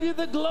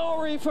you the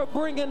glory for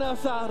bringing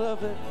us out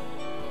of it.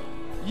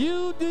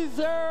 You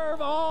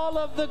deserve all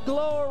of the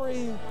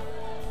glory.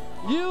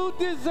 You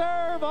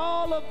deserve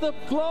all of the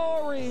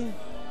glory.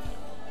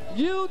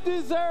 You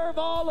deserve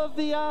all of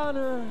the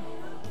honor.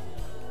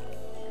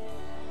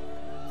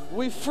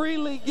 We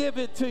freely give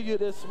it to you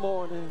this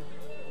morning.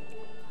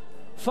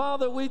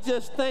 Father, we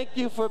just thank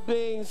you for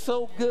being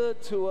so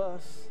good to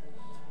us.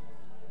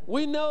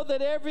 We know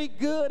that every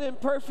good and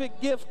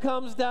perfect gift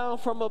comes down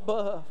from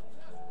above,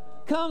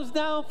 comes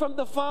down from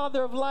the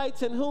Father of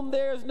lights, in whom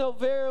there is no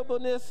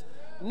variableness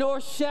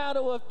nor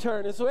shadow of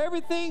turning. So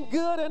everything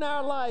good in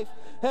our life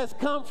has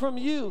come from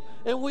you,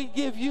 and we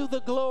give you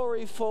the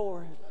glory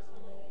for it.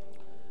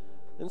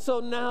 And so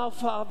now,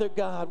 Father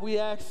God, we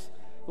ask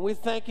and we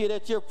thank you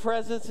that your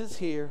presence is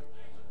here.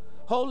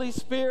 Holy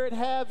Spirit,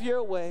 have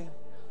your way.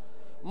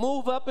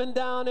 Move up and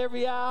down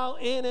every aisle,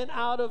 in and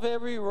out of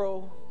every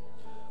row.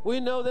 We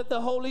know that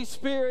the Holy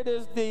Spirit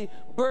is the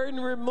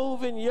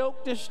burden-removing,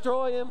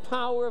 yoke-destroying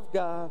power of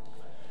God.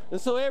 And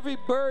so every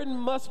burden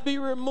must be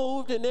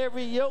removed and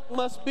every yoke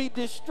must be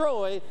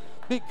destroyed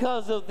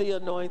because of the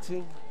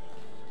anointing.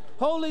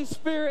 Holy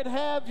Spirit,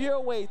 have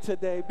your way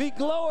today. Be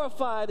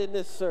glorified in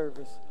this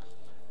service.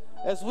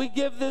 As we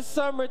give this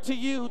summer to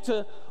you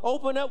to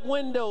open up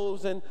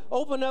windows and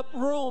open up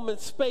room and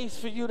space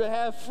for you to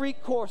have free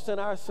course in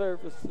our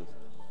services.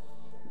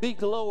 Be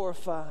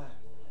glorified.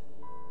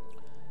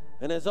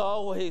 And as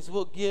always,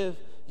 we'll give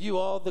you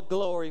all the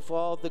glory for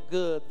all the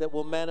good that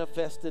will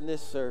manifest in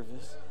this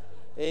service.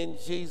 In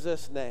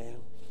Jesus' name.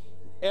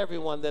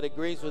 Everyone that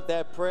agrees with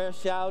that prayer,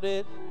 shout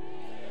it.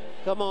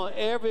 Come on,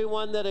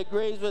 everyone that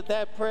agrees with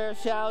that prayer,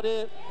 shout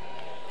it.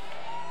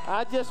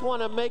 I just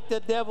want to make the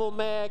devil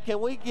mad. Can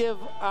we give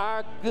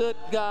our good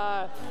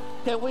God,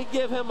 can we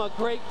give him a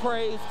great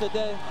praise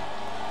today?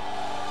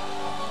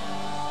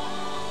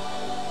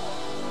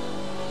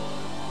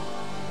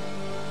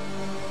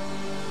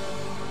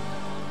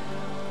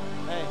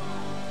 Man.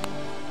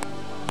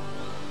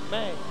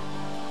 Man.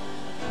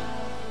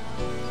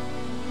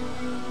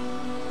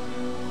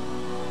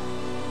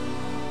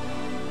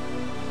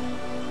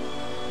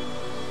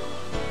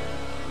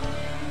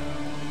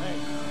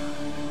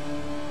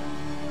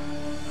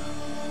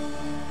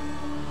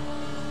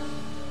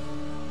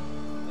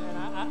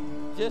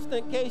 Just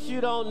in case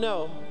you don't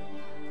know,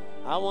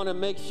 I want to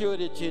make sure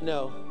that you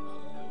know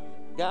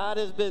God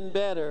has been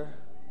better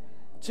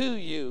to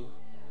you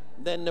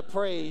than the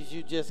praise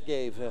you just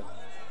gave him.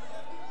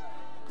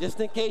 Just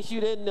in case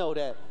you didn't know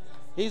that,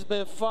 he's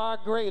been far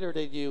greater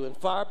than you and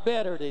far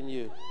better than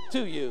you,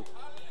 to you,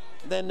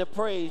 than the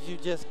praise you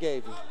just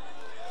gave him.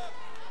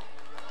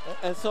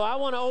 And so I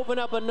want to open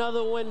up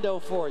another window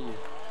for you,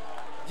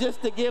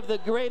 just to give the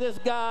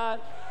greatest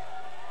God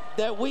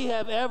that we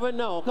have ever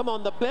known. Come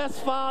on, the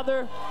best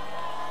Father.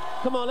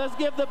 Come on, let's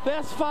give the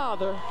best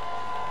Father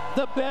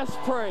the best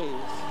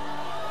praise.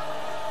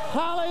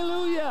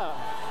 Hallelujah.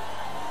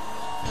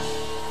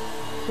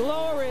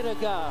 Glory to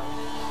God.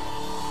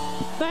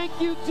 Thank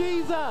you,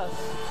 Jesus.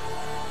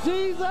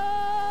 Jesus.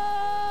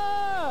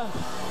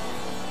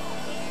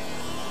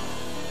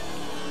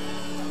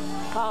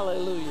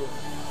 Hallelujah.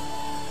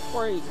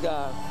 Praise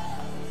God.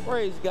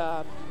 Praise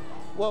God.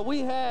 Well, we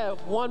have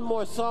one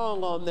more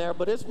song on there,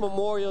 but it's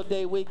Memorial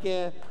Day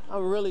weekend.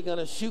 I'm really going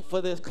to shoot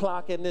for this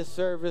clock in this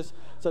service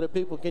so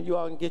that you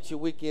all can get your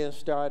weekend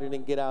started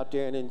and get out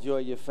there and enjoy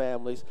your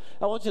families.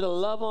 I want you to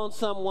love on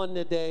someone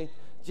today.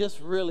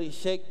 Just really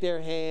shake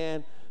their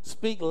hand,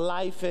 speak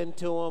life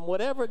into them,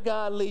 whatever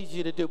God leads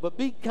you to do. But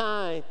be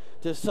kind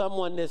to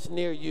someone that's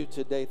near you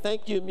today.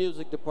 Thank you,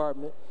 music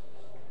department.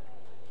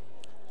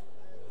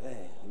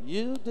 Hey,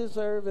 you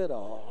deserve it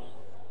all.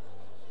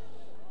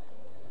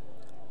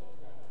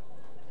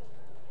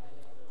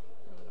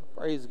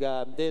 Praise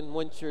God. And then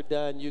once you're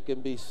done, you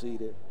can be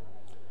seated.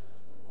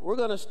 We're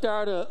going to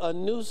start a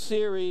new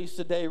series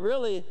today.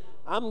 Really,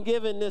 I'm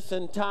giving this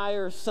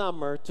entire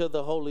summer to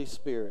the Holy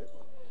Spirit.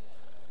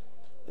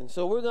 And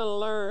so we're going to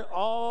learn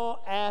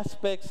all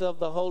aspects of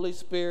the Holy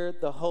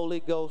Spirit, the Holy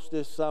Ghost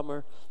this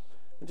summer.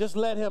 And just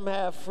let him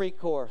have free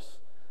course.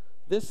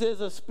 This is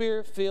a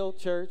Spirit-filled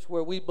church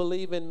where we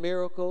believe in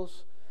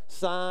miracles,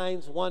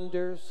 signs,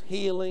 wonders,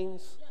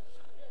 healings.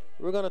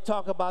 We're going to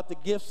talk about the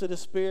gifts of the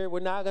Spirit. We're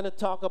not going to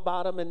talk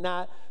about them and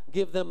not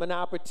give them an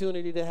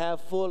opportunity to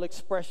have full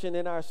expression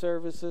in our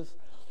services.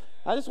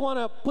 I just want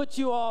to put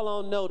you all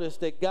on notice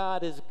that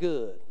God is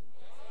good.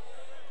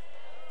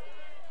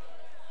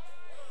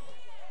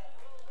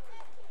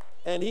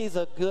 And he's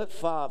a good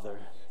Father.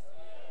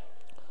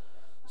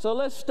 So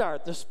let's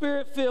start. The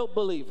Spirit-filled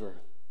believer.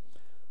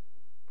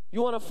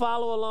 You want to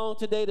follow along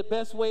today? The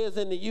best way is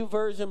in the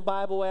YouVersion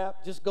Bible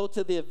app. Just go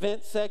to the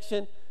event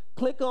section.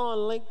 Click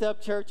on Linked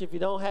Up Church. If you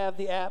don't have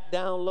the app,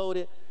 download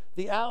it.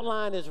 The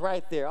outline is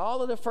right there.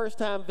 All of the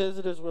first-time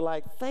visitors were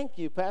like, thank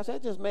you, Pastor.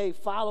 That just made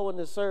following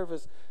the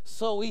service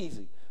so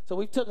easy. So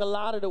we took a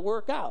lot of the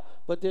work out,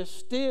 but there's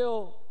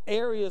still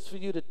areas for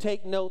you to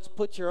take notes,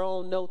 put your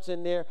own notes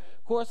in there.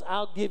 Of course,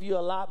 I'll give you a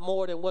lot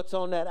more than what's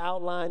on that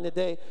outline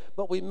today,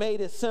 but we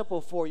made it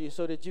simple for you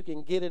so that you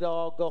can get it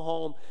all, go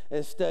home,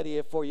 and study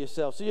it for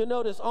yourself. So you'll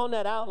notice on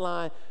that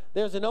outline,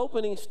 there's an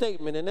opening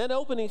statement, and that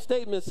opening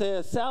statement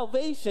says,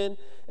 salvation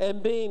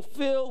and being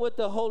filled with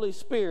the Holy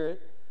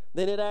Spirit.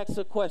 Then it asks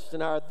a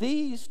question, are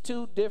these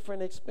two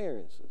different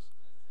experiences?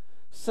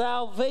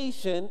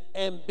 Salvation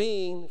and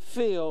being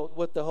filled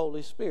with the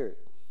Holy Spirit.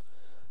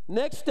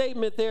 Next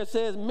statement there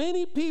says,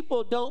 many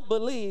people don't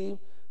believe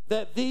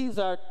that these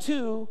are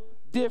two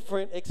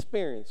different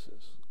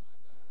experiences.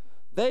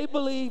 They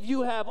believe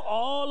you have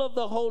all of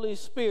the Holy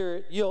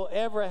Spirit you'll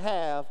ever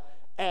have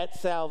at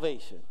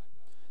salvation.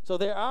 So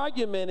their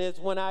argument is,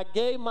 when I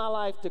gave my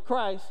life to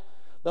Christ,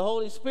 the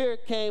Holy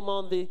Spirit came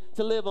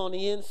to live on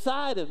the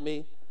inside of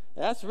me.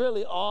 That's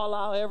really all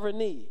I'll ever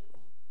need.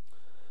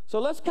 So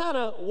let's kind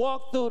of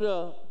walk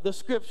through the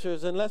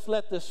scriptures, and let's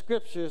let the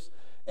scriptures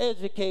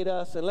educate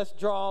us, and let's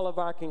draw all of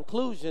our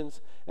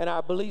conclusions and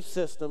our belief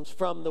systems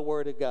from the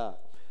Word of God.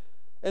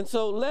 And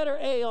so letter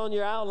A on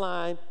your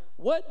outline,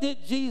 what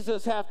did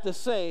Jesus have to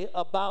say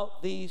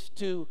about these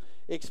two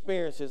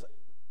experiences?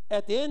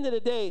 At the end of the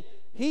day,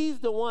 he's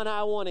the one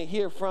I want to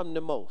hear from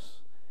the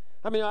most.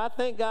 I mean, I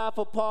thank God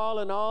for Paul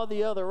and all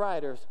the other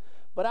writers,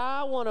 but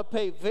I want to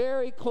pay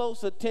very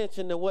close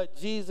attention to what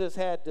Jesus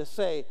had to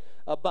say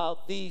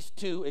about these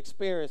two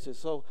experiences.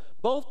 So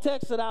both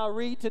texts that I'll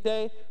read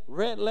today,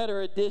 red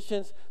letter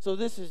editions. So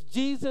this is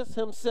Jesus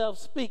himself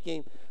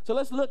speaking. So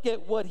let's look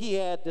at what he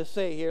had to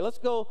say here. Let's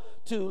go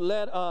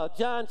to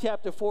John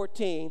chapter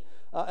 14,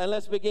 and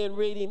let's begin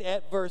reading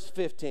at verse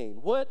 15.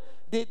 What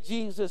did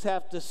Jesus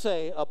have to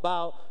say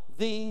about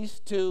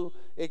these two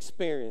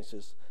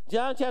experiences?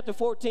 John chapter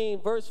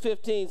 14, verse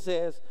 15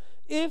 says,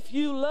 if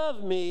you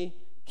love me,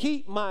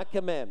 keep my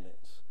commandments.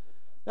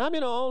 Now,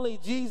 only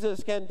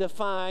Jesus can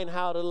define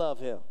how to love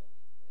him.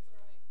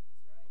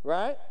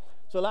 Right?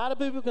 So a lot of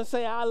people can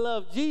say, I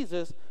love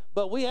Jesus,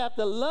 but we have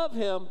to love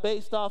him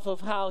based off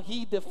of how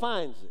he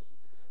defines it,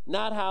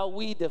 not how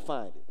we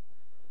define it.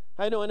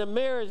 I know in a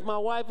marriage, my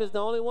wife is the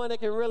only one that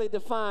can really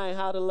define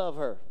how to love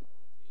her.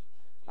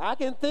 I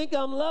can think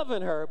I'm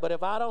loving her, but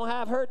if I don't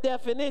have her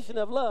definition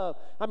of love,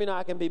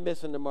 I can be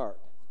missing the mark.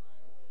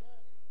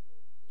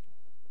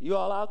 You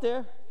all out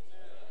there?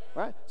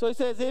 Right? So he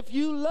says, if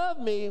you love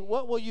me,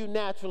 what will you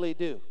naturally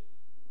do?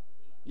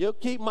 You'll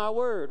keep my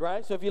word,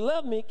 right? So if you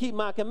love me, keep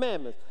my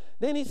commandments.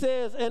 Then he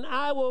says, and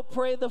I will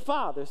pray the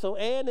Father. So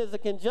and is a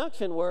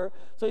conjunction word.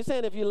 So he's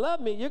saying, if you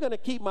love me, you're going to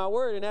keep my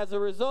word. And as a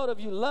result of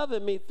you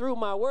loving me through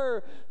my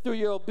word, through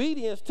your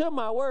obedience to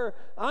my word,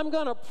 I'm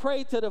going to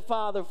pray to the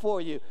Father for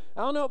you.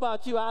 I don't know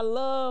about you. I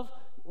love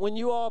when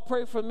you all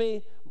pray for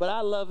me, but I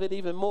love it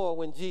even more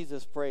when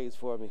Jesus prays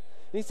for me.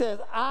 He says,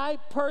 I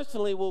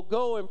personally will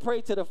go and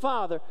pray to the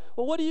Father.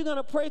 Well, what are you going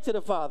to pray to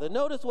the Father?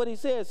 Notice what he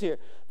says here,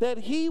 that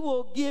he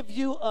will give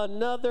you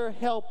another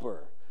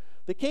helper.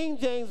 The King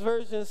James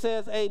Version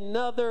says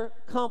another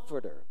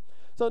comforter.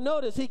 So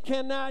notice he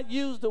cannot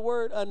use the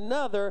word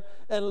another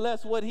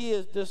unless what he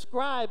is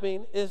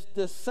describing is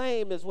the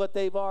same as what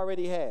they've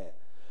already had.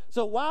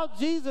 So while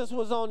Jesus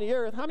was on the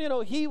earth, how many know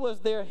he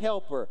was their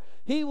helper?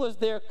 He was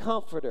their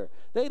comforter.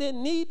 They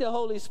didn't need the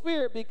Holy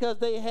Spirit because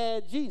they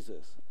had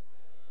Jesus.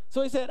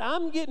 So he said,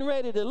 I'm getting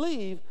ready to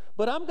leave,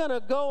 but I'm going to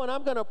go and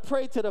I'm going to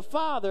pray to the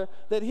Father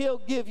that he'll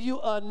give you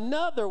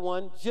another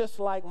one just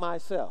like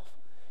myself.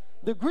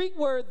 The Greek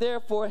word there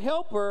for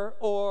helper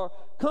or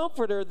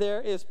comforter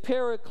there is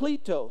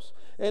parakletos,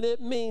 and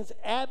it means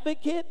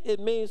advocate. It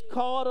means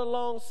called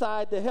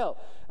alongside to help.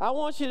 I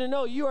want you to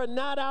know you are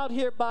not out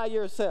here by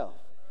yourself.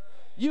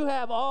 You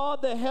have all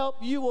the help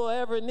you will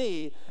ever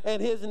need,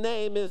 and his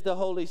name is the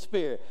Holy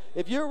Spirit.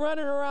 If you're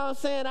running around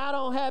saying, I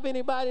don't have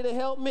anybody to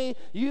help me,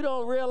 you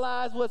don't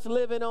realize what's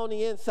living on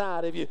the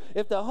inside of you.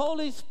 If the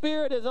Holy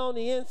Spirit is on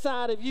the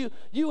inside of you,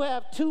 you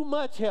have too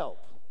much help.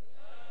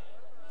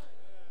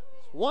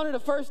 One of the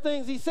first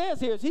things he says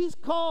here is he's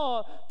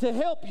called to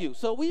help you.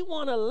 So we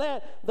want to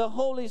let the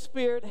Holy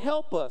Spirit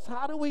help us.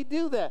 How do we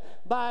do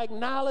that? By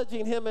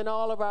acknowledging him in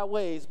all of our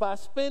ways, by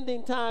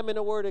spending time in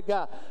the Word of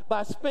God,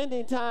 by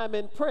spending time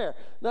in prayer.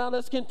 Now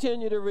let's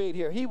continue to read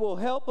here. He will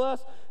help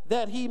us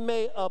that he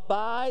may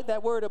abide.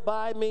 That word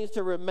abide means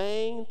to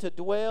remain, to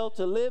dwell,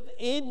 to live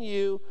in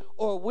you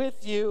or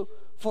with you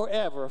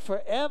forever.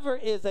 Forever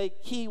is a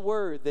key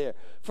word there.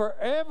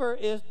 Forever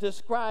is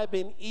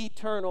describing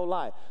eternal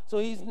life. So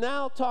he's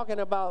now talking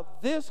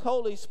about this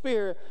Holy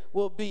Spirit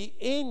will be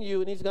in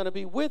you and he's going to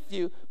be with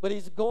you, but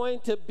he's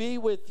going to be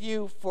with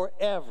you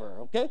forever.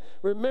 Okay?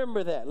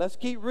 Remember that. Let's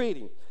keep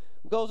reading.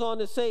 Goes on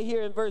to say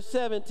here in verse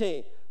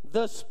 17,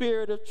 the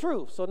Spirit of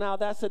truth. So now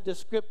that's a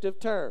descriptive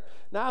term.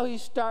 Now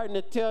he's starting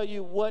to tell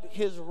you what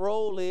his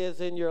role is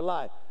in your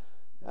life.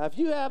 If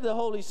you have the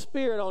Holy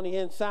Spirit on the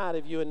inside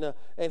of you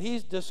and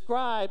he's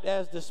described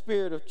as the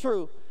Spirit of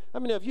truth,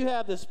 if you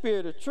have the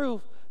Spirit of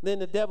truth, then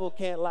the devil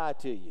can't lie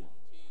to you.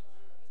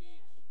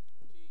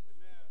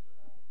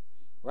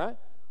 Right?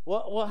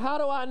 Well, how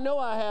do I know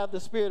I have the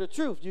Spirit of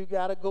truth? You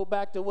got to go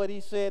back to what he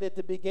said at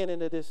the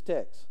beginning of this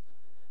text.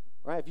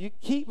 Right? If you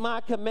keep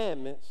my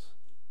commandments,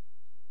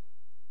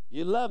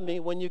 you love me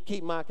when you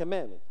keep my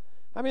commandments.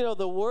 I mean,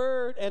 the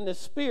Word and the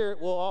Spirit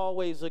will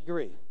always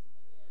agree.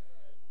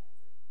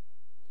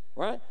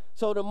 Right?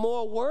 So the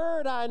more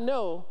Word I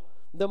know,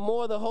 the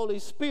more the Holy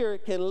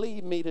Spirit can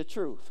lead me to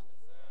truth.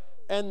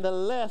 And the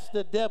less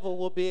the devil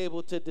will be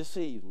able to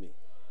deceive me.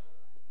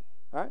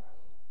 All right?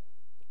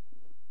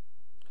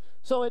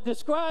 So it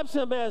describes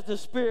him as the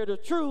Spirit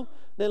of truth.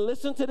 Then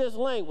listen to this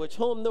language,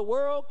 whom the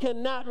world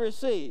cannot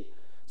receive.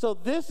 So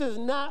this is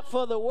not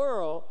for the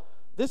world.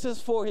 This is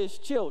for his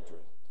children,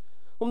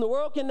 whom the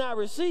world cannot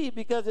receive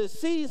because it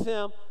sees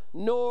him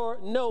nor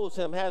knows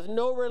him, has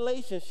no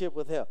relationship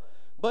with him.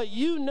 But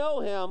you know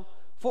him,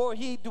 for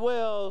he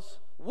dwells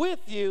with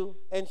you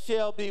and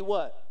shall be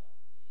what?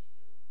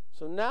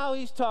 So now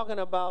he's talking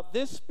about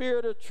this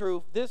Spirit of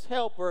truth, this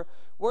helper.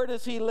 Where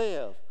does he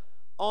live?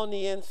 On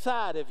the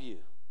inside of you.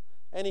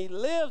 And he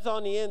lives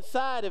on the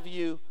inside of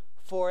you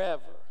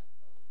forever.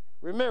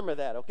 Remember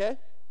that, okay?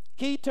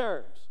 Key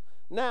terms.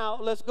 Now,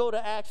 let's go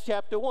to Acts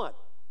chapter 1.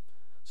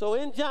 So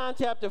in John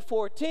chapter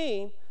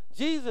 14,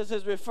 Jesus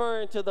is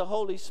referring to the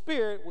Holy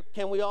Spirit.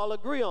 Can we all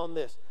agree on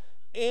this?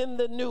 In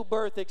the new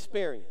birth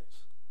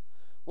experience.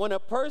 When a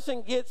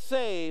person gets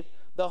saved,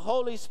 the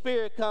Holy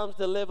Spirit comes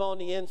to live on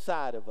the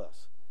inside of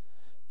us.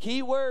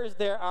 Key words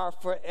there are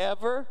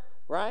forever,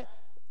 right?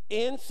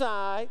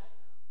 Inside,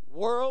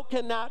 world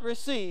cannot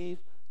receive,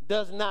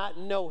 does not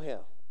know him.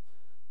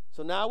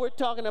 So now we're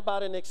talking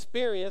about an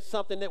experience,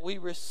 something that we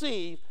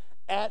receive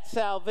at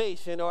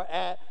salvation or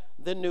at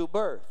the new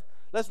birth.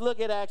 Let's look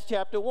at Acts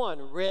chapter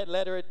 1, red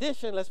letter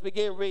edition. Let's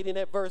begin reading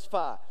at verse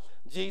 5.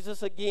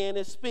 Jesus again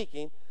is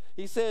speaking.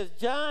 He says,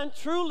 John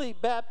truly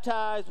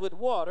baptized with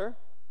water,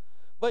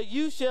 but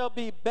you shall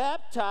be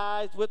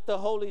baptized with the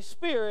Holy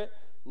Spirit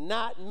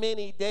not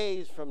many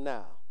days from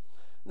now.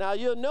 Now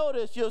you'll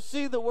notice, you'll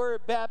see the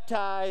word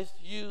baptized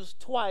used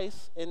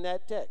twice in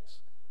that text.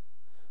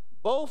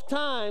 Both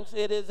times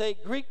it is a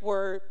Greek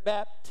word,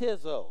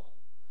 baptizo,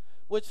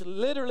 which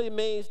literally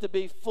means to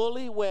be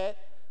fully wet.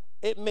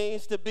 It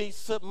means to be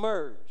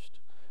submerged,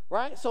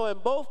 right? So in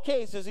both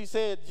cases, he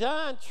said,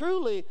 John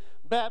truly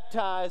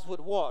baptized with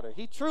water.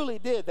 He truly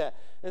did that.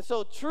 And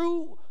so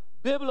true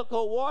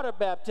biblical water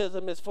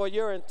baptism is for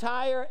your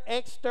entire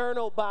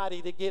external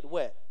body to get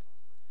wet.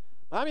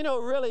 How many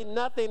know really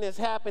nothing is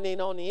happening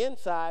on the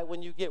inside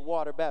when you get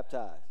water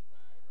baptized?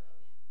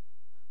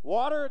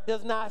 Water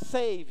does not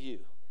save you.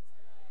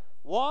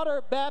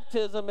 Water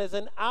baptism is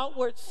an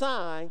outward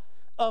sign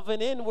of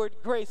an inward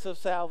grace of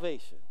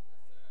salvation.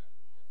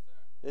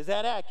 Is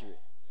that accurate?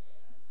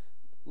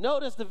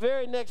 Notice the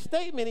very next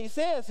statement he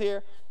says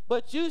here,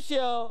 but you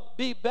shall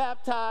be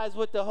baptized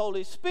with the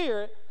Holy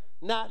Spirit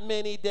not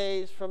many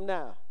days from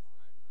now.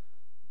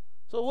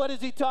 So what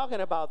is he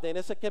talking about then?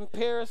 It's a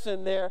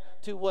comparison there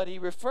to what he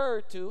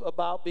referred to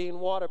about being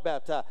water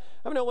baptized.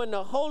 I mean, when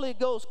the Holy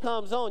Ghost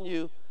comes on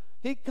you,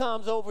 he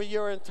comes over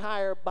your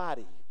entire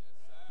body.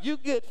 You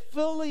get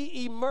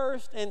fully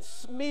immersed and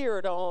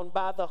smeared on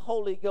by the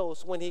Holy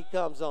Ghost when he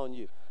comes on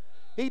you.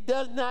 He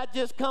does not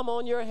just come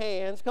on your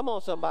hands. Come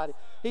on, somebody.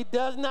 He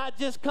does not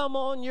just come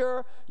on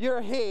your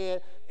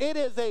head. It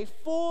is a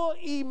full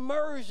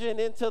immersion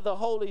into the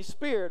Holy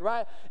Spirit,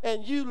 right?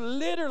 And you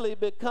literally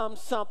become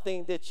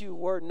something that you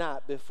were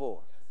not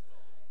before.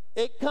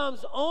 It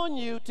comes on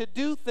you to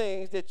do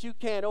things that you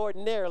can't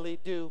ordinarily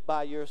do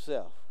by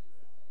yourself.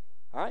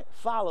 All right?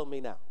 Follow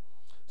me now.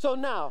 So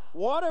now,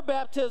 water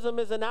baptism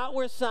is an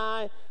outward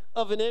sign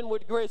of an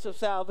inward grace of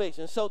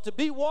salvation. So to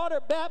be water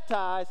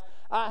baptized,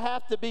 I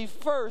have to be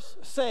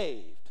first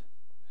saved.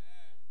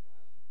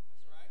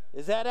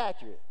 Is that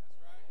accurate?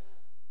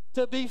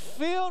 To be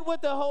filled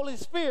with the Holy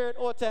Spirit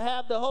or to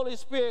have the Holy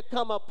Spirit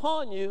come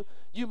upon you,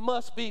 you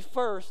must be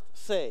first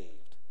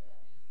saved.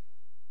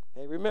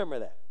 Okay, remember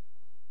that.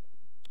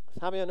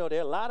 How many of you know there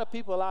are a lot of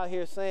people out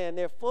here saying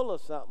they're full of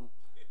something,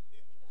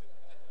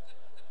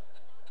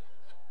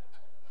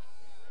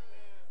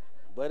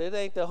 but it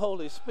ain't the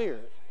Holy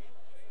Spirit.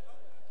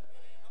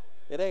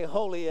 It ain't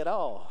holy at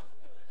all.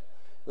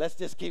 Let's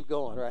just keep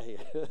going right here.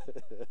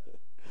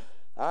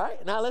 All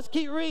right, now let's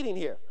keep reading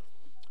here.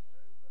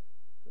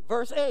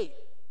 Verse 8,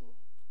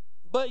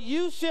 but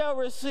you shall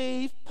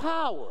receive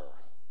power.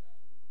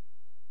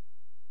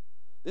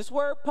 This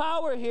word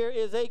power here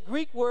is a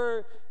Greek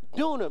word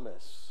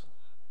dunamis,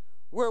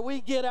 where we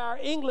get our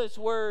English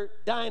word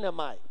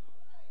dynamite.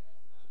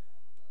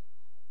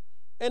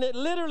 And it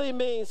literally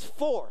means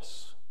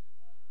force.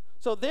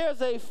 So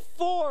there's a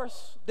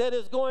force that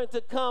is going to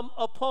come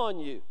upon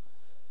you.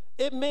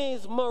 It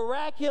means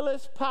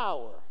miraculous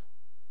power.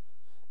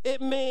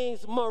 It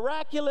means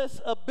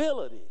miraculous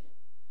ability.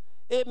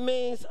 It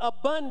means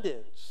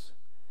abundance.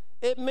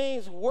 It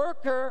means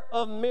worker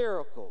of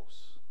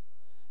miracles.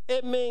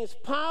 It means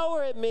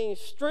power. It means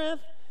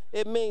strength.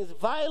 It means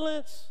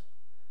violence.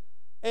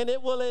 And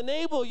it will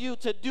enable you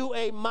to do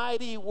a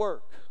mighty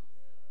work.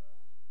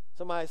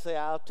 Somebody say,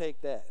 I'll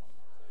take that.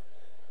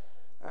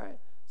 All right.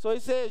 So he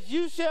says,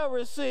 you shall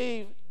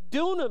receive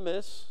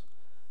dunamis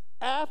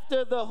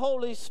after the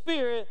Holy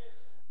Spirit.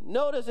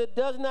 Notice it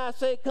does not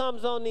say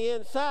comes on the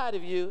inside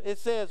of you. It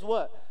says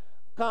what?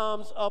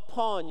 Comes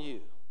upon you.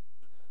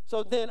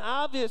 So then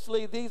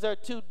obviously these are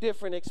two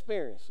different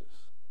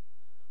experiences.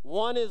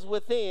 One is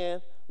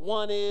within,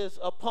 one is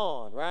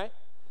upon, right?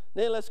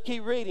 Then let's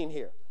keep reading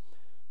here.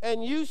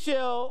 And you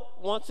shall,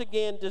 once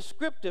again,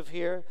 descriptive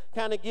here,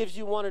 kind of gives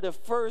you one of the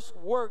first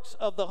works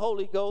of the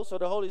Holy Ghost or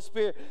the Holy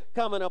Spirit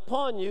coming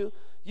upon you.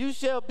 You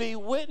shall be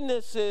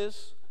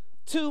witnesses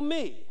to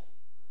me.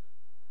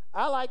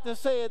 I like to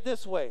say it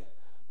this way.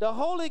 The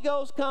Holy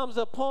Ghost comes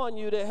upon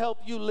you to help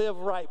you live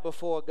right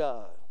before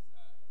God.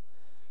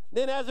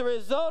 Then as a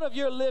result of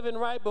your living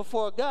right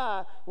before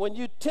God, when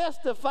you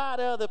testify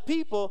to other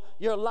people,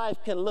 your life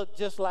can look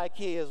just like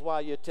his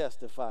while you're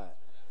testifying.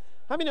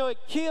 How many know it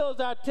kills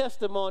our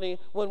testimony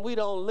when we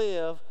don't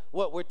live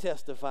what we're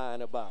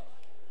testifying about?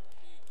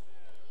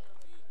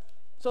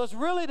 So it's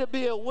really to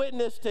be a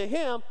witness to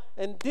him,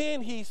 and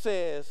then he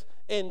says,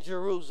 in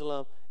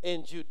Jerusalem,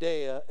 in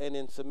Judea, and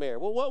in Samaria.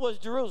 Well, what was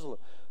Jerusalem?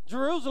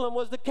 Jerusalem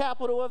was the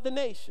capital of the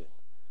nation.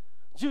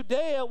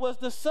 Judea was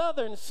the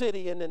southern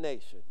city in the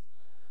nation.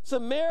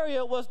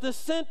 Samaria was the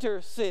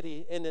center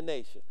city in the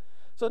nation.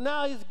 So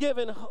now he's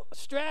giving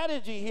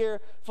strategy here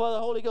for the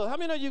Holy Ghost. How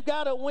many know you've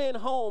got to win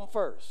home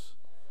first?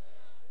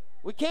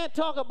 We can't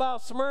talk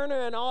about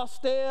Smyrna and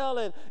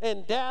Austell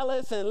and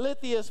Dallas and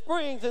Lithia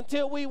Springs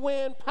until we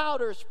win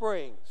Powder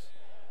Springs.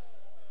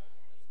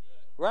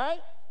 Right?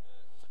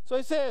 So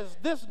he says,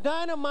 this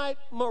dynamite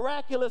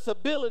miraculous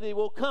ability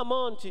will come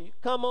on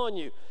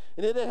you,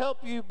 and it'll help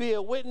you be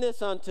a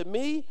witness unto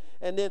me,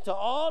 and then to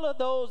all of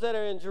those that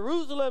are in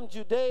Jerusalem,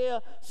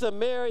 Judea,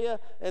 Samaria,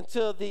 and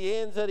to the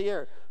ends of the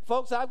earth.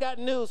 Folks, I've got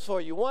news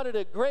for you. One of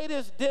the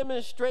greatest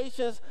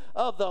demonstrations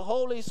of the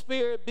Holy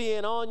Spirit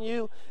being on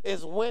you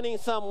is winning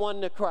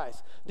someone to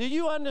Christ. Do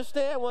you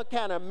understand what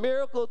kind of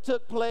miracle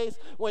took place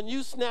when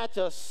you snatch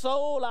a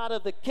soul out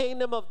of the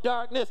kingdom of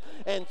darkness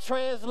and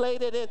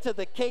translate it into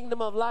the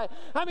kingdom of light?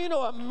 I mean, you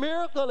know, a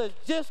miracle is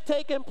just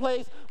taking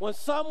place when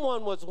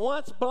someone was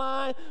once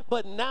blind,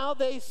 but now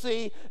they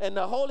see, and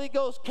the Holy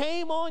Ghost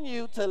came on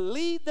you to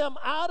lead them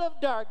out of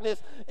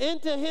darkness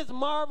into his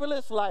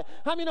marvelous light.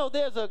 How many know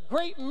there's a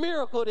great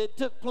miracle that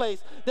took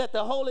place that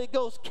the Holy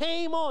Ghost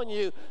came on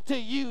you to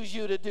use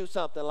you to do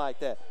something like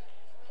that?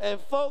 And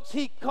folks,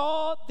 he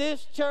called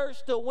this church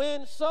to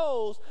win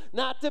souls,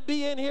 not to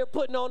be in here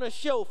putting on a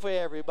show for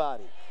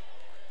everybody.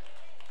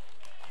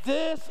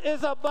 This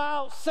is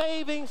about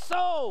saving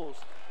souls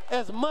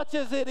as much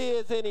as it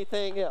is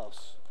anything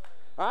else.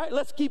 All right,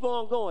 let's keep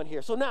on going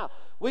here. So now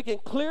we can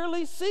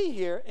clearly see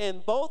here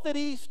in both of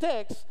these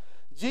texts,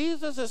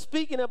 Jesus is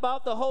speaking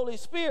about the Holy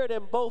Spirit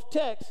in both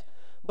texts,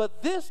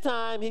 but this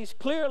time he's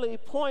clearly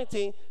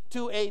pointing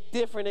to a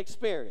different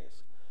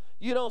experience.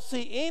 You don't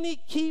see any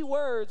key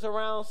words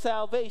around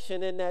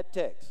salvation in that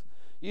text.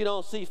 You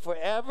don't see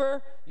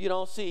forever. You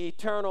don't see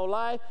eternal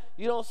life.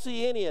 You don't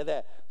see any of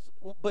that.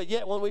 But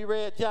yet when we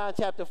read John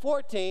chapter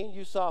 14,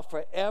 you saw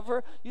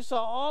forever. You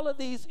saw all of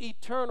these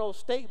eternal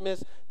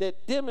statements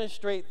that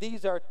demonstrate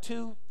these are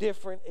two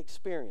different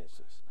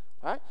experiences.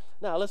 All right?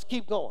 Now let's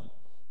keep going.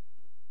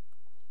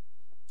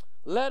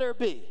 Letter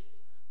B.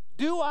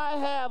 Do I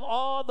have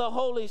all the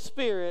Holy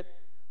Spirit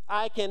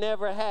I can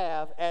ever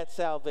have at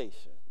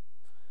salvation?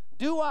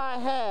 Do I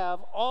have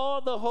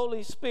all the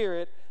Holy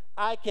Spirit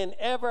I can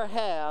ever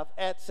have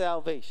at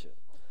salvation?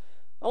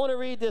 I want to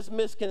read this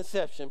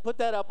misconception. Put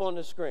that up on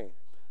the screen.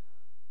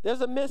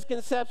 There's a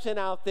misconception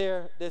out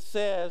there that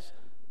says,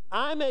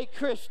 I'm a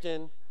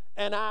Christian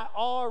and I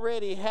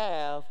already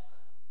have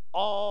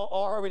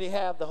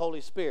the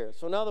Holy Spirit.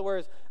 So in other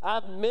words,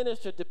 I've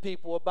ministered to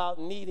people about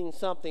needing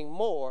something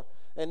more,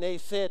 and they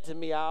said to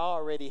me, I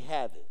already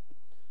have it.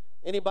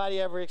 Anybody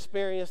ever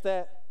experienced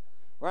that?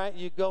 Right?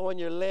 You go and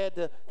you're led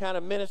to kind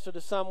of minister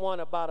to someone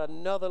about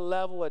another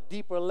level, a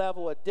deeper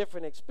level, a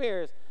different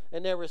experience,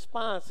 and their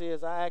response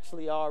is, I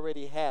actually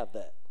already have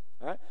that.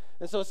 All right?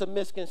 And so it's a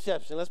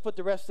misconception. Let's put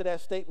the rest of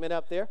that statement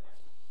up there.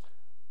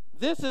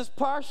 This is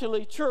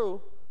partially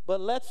true, but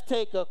let's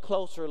take a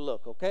closer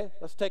look, okay?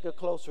 Let's take a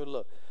closer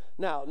look.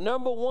 Now,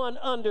 number one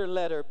under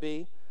letter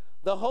B,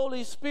 the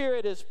Holy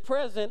Spirit is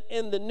present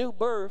in the new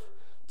birth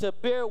to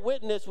bear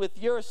witness with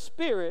your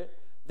spirit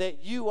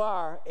that you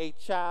are a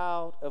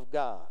child of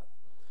God.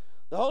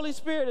 The Holy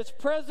Spirit is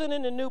present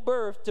in the new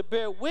birth to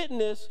bear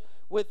witness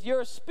with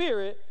your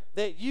spirit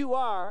that you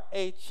are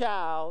a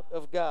child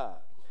of God.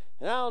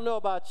 And I don't know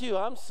about you,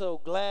 I'm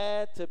so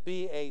glad to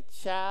be a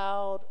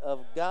child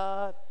of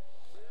God.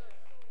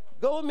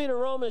 Go with me to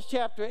Romans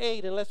chapter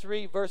 8 and let's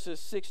read verses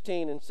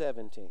 16 and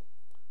 17.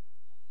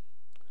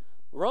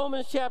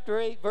 Romans chapter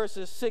 8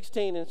 verses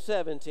 16 and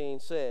 17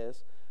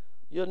 says,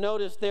 you'll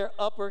notice there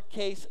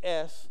uppercase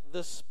S,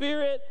 the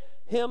Spirit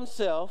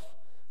himself.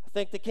 I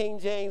think the King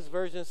James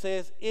Version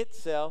says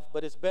itself,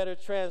 but it's better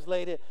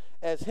translated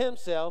as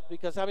himself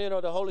because how many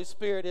know the Holy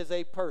Spirit is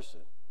a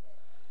person?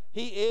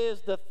 He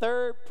is the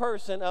third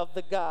person of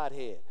the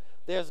Godhead.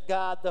 There's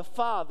God the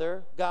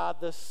Father, God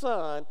the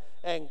Son,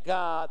 and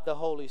God the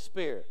Holy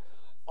Spirit.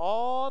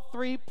 All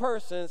three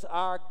persons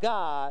are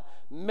God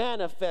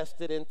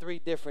manifested in three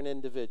different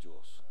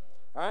individuals.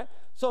 All right?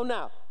 So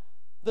now,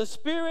 the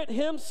Spirit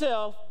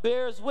himself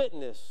bears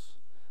witness.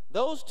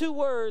 Those two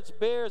words,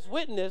 bears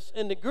witness,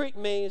 in the Greek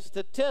means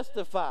to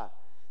testify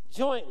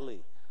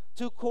jointly,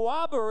 to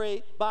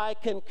corroborate by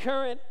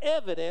concurrent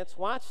evidence,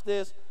 watch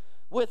this,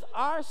 with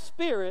our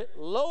spirit,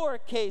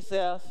 lowercase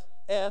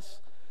s,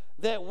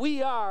 that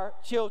we are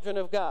children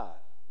of God.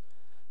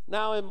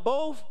 Now, in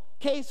both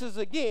cases,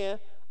 again,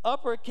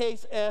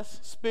 uppercase S,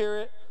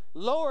 spirit,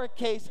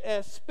 lowercase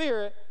s,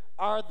 spirit,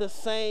 are the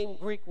same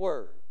Greek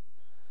word.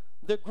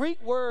 The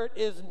Greek word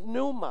is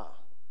pneuma,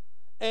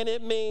 and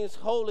it means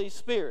Holy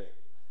Spirit.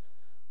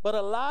 But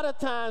a lot of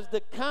times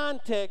the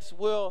context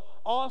will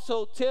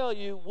also tell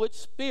you which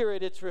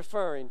spirit it's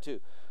referring to,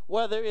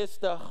 whether it's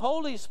the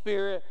Holy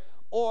Spirit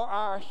or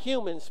our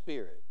human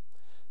spirit.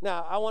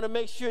 Now, I want to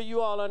make sure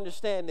you all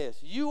understand this.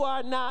 You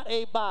are not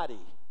a body.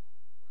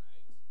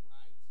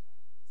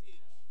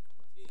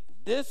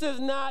 This is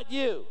not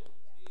you.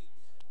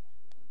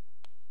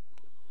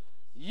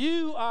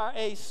 You are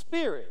a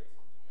spirit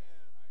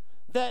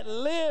that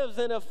lives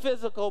in a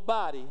physical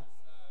body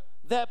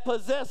that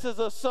possesses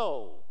a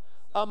soul,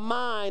 a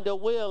mind, a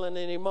will, and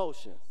an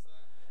emotion.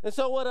 And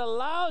so what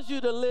allows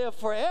you to live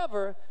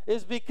forever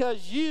is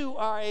because you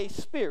are a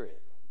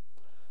spirit.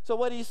 So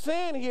what he's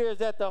saying here is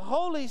that the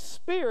Holy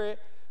Spirit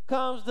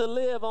comes to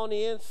live on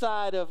the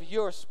inside of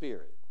your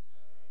spirit.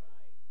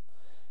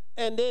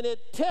 And then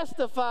it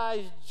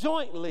testifies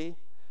jointly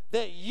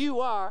that you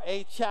are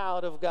a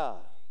child of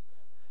God.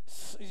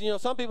 You know,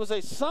 some people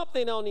say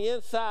something on the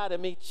inside of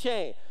me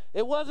changed.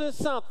 It wasn't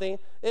something.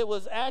 It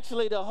was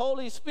actually the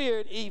Holy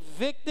Spirit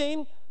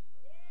evicting.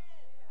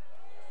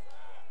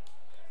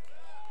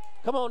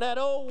 Come on, that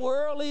old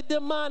worldly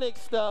demonic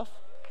stuff,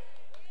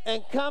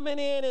 and coming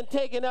in and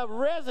taking up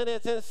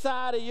residence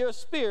inside of your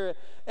spirit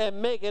and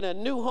making a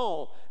new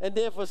home. And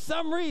then for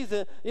some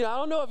reason, you know, I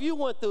don't know if you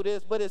went through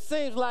this, but it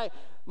seems like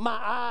my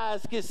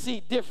eyes could see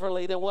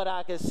differently than what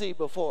I could see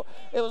before.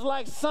 It was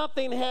like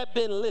something had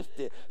been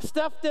lifted.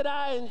 Stuff that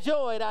I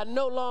enjoyed, I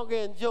no longer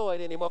enjoyed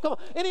anymore. Come on,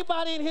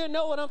 anybody in here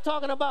know what I'm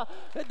talking about?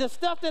 The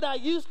stuff that I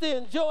used to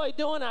enjoy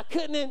doing, I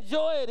couldn't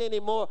enjoy it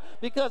anymore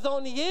because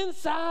on the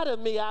inside of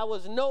me, I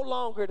was no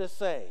longer the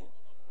same.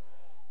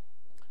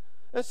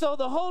 And so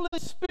the Holy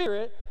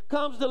Spirit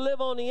comes to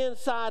live on the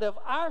inside of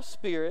our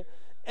spirit,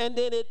 and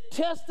then it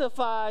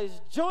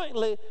testifies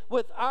jointly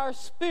with our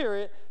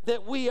spirit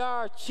that we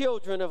are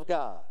children of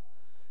God.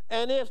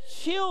 And if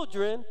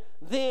children,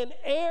 then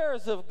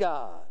heirs of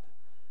God.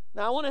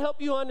 Now, I want to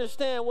help you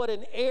understand what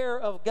an heir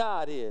of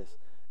God is.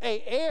 An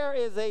heir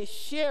is a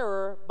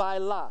sharer by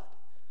lot.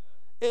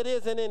 It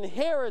is an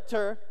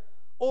inheritor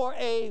or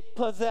a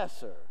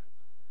possessor.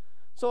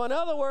 So in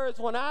other words,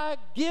 when I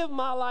give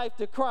my life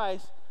to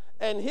Christ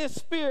and his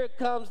spirit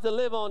comes to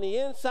live on the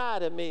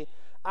inside of me,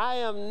 I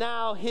am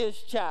now his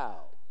child.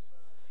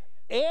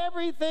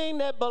 Everything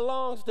that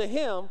belongs to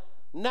him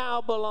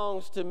now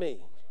belongs to me.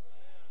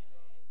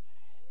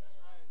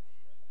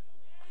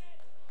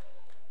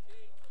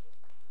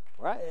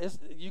 Right?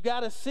 You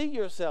got to see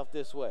yourself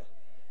this way.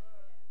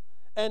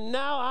 And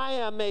now I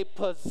am a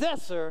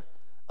possessor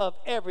of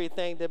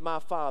everything that my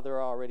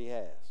Father already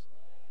has.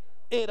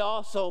 It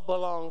also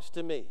belongs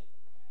to me.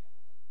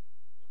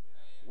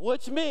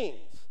 Which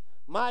means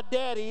my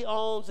daddy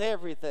owns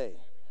everything.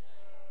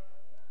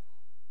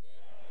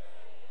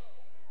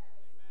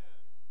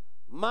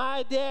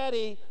 My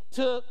daddy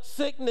took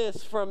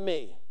sickness from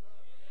me.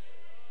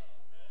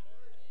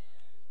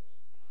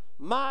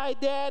 My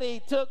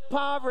daddy took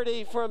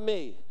poverty from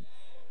me.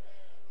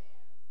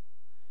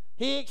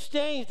 He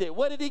exchanged it.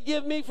 What did he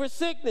give me for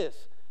sickness?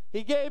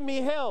 He gave me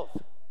health.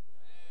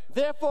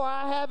 Therefore,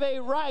 I have a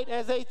right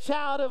as a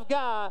child of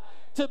God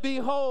to be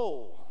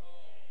whole.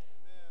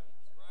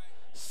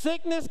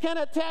 Sickness can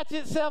attach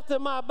itself to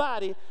my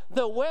body.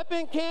 The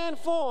weapon can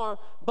form,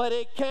 but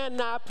it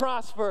cannot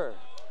prosper.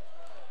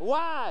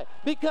 Why?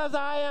 Because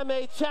I am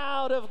a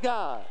child of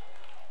God.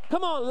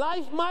 Come on,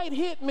 life might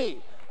hit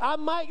me. I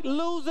might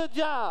lose a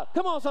job.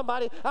 Come on,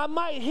 somebody. I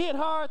might hit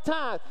hard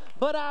times,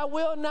 but I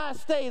will not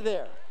stay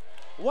there.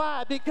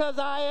 Why? Because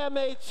I am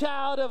a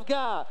child of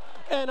God,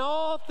 and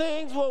all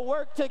things will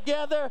work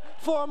together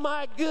for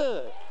my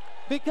good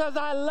because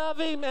I love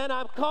him and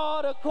I'm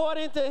called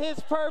according to his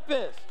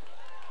purpose.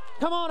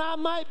 Come on, I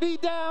might be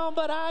down,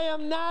 but I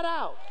am not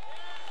out.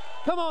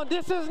 Come on,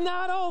 this is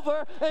not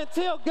over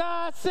until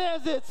God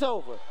says it's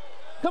over.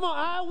 Come on,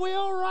 I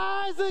will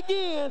rise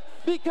again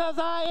because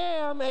I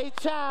am a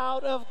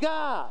child of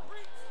God.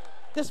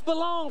 This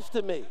belongs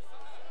to me.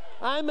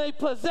 I'm a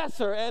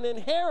possessor, an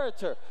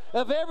inheritor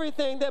of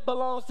everything that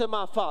belongs to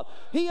my Father.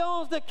 He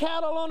owns the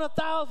cattle on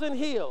 1,000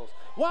 hills.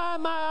 Why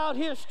am I out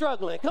here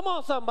struggling? Come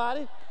on,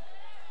 somebody.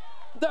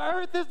 The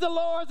earth is the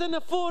Lord's and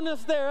the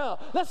fullness thereof.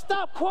 Let's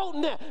stop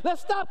quoting that.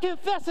 Let's stop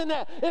confessing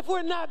that if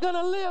we're not going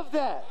to live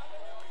that.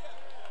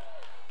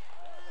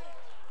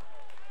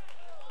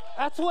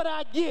 That's what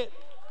I get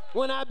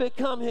when I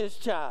become his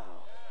child.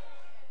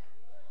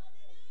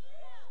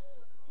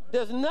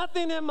 There's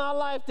nothing in my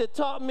life that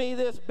taught me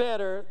this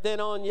better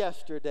than on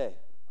yesterday.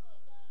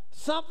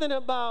 Something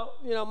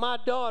about, my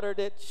daughter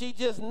that she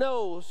just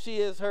knows she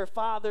is her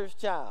father's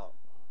child.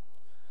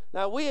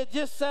 Now, we had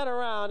just sat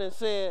around and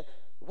said,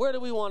 where do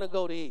we want to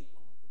go to eat?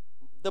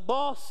 The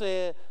boss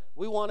said,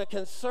 we want to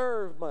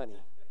conserve money.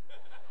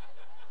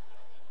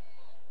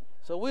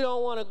 So we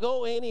don't want to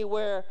go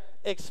anywhere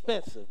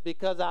expensive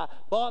because I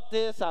bought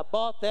this, I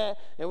bought that,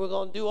 and we're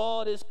going to do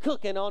all this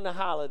cooking on the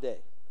holiday.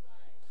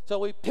 So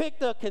we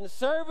picked a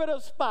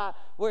conservative spot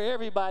where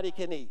everybody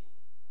can eat.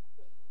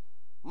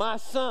 My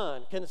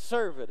son,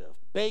 conservative,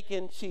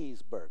 bacon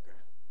cheeseburger.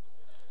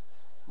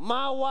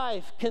 My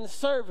wife,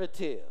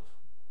 conservative,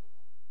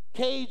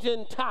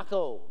 Cajun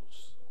tacos.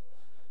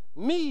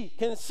 Me,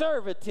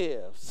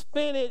 conservative,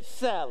 spinach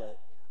salad.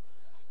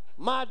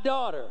 My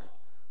daughter,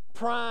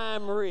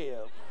 prime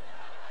rib.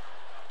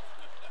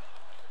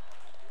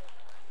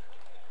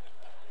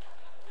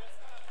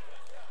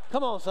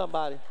 Come on,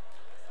 somebody.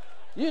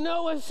 You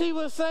know what she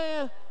was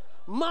saying?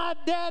 My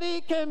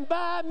daddy can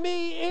buy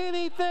me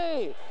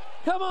anything.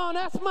 Come on,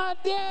 that's my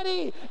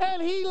daddy,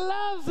 and he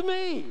loves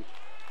me.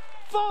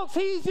 Folks,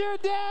 he's your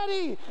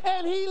daddy,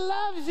 and he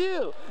loves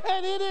you,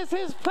 and it is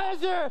his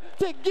pleasure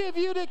to give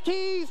you the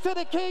keys to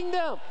the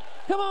kingdom.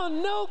 Come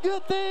on, no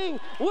good thing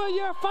will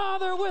your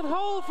father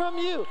withhold from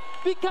you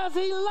because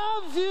he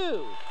loves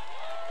you.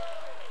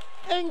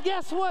 And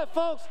guess what,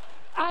 folks?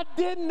 I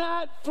did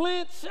not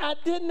flinch. I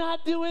did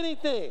not do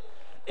anything.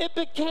 It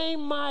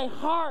became my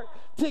heart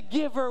to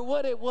give her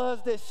what it was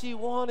that she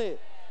wanted.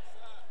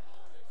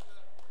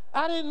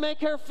 I didn't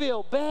make her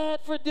feel bad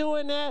for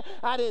doing that.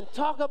 I didn't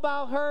talk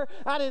about her.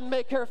 I didn't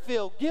make her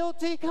feel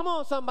guilty. Come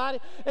on, somebody.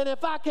 And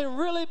if I can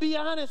really be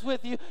honest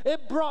with you,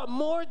 it brought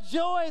more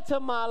joy to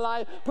my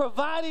life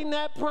providing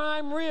that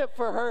prime rib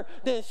for her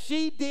than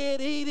she did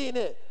eating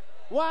it.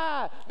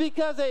 Why?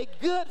 Because a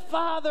good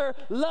father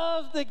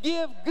loves to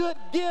give good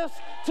gifts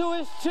to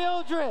his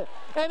children.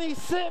 And he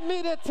sent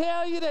me to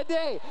tell you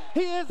today,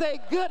 he is a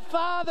good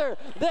father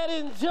that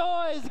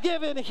enjoys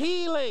giving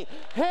healing,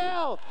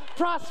 health,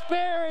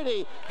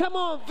 prosperity, come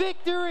on,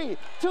 victory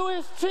to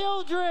his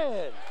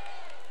children.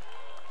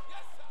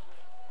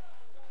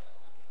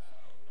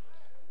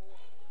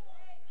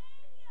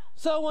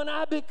 So when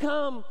I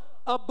become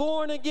a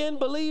born-again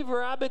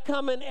believer, I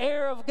become an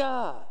heir of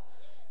God.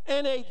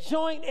 And a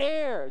joint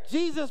heir.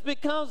 Jesus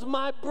becomes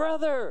my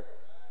brother,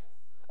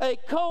 a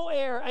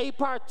co-heir, a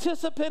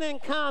participant in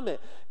common.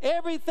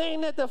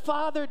 Everything that the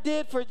Father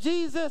did for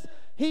Jesus,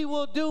 he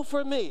will do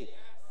for me.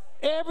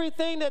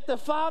 Everything that the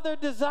Father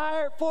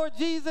desired for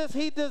Jesus,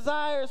 he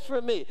desires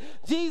for me.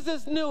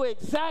 Jesus knew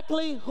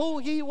exactly who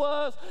he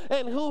was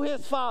and who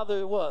his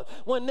Father was.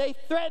 When they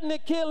threatened to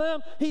kill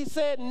him, he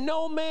said,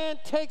 no man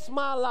takes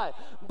my life,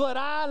 but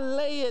I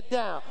lay it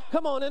down.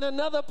 Come on, in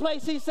another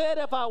place he said,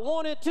 if I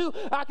wanted to,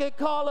 I could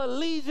call a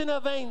legion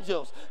of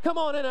angels. Come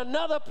on, in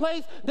another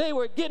place, they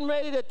were getting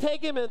ready to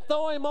take him and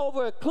throw him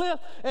over a cliff,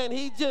 and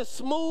he just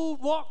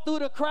smooth walked through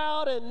the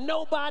crowd and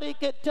nobody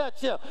could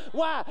touch him.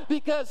 Why?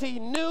 Because he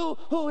knew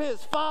who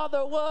his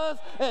Father was,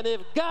 and if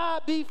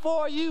God be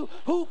for you,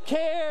 who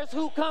cares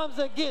who comes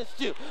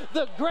against you?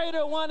 The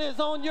greater one is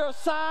on your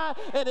side,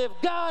 and if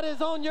God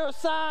is on your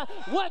side,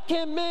 what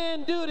can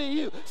man do to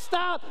you?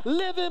 Stop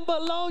living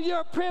below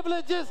your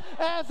privileges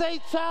as a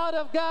child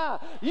of God.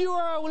 You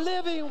are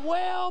living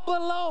well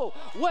below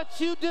what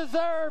you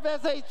deserve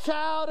as a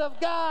child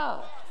of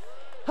God.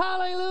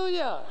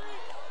 Hallelujah.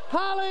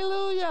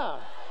 Hallelujah.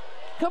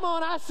 Come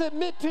on, I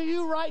submit to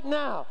you right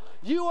now,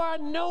 you are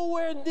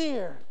nowhere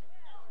near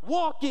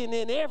walking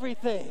in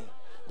everything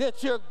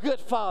that your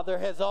good Father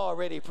has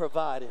already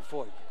provided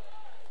for you.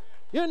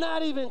 You're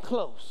not even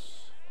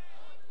close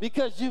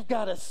because you've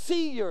got to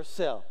see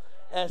yourself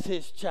as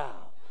his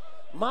child.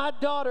 My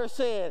daughter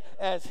said,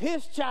 as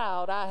his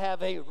child, I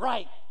have a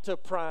right to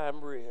prime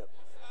rib.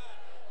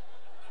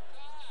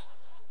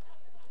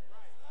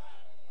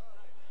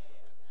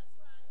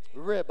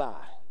 Ribeye,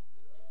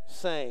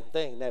 same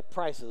thing. That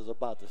price is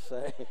about the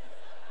same.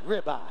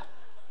 Ribeye.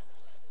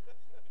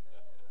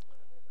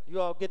 You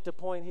all get the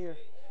point here?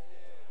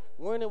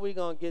 When are we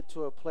going to get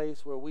to a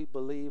place where we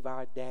believe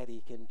our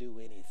daddy can do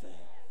anything?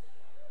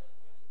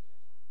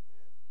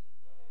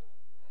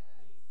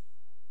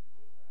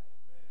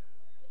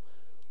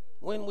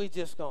 When we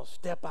just going to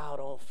step out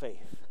on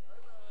faith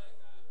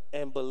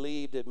and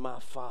believe that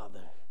my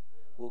Father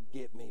will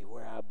get me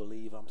where I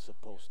believe I'm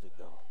supposed to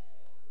go?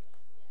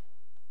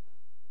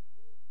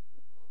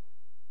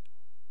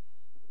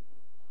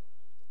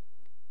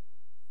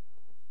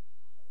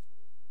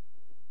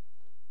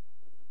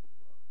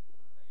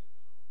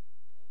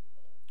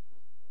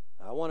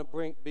 I want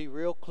to be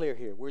real clear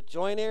here. We're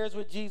joint heirs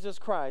with Jesus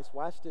Christ.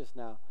 Watch this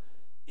now.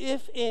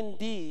 If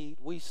indeed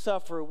we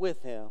suffer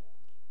with him,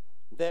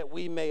 that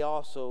we may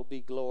also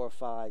be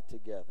glorified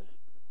together.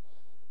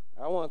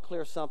 I want to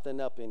clear something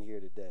up in here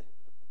today.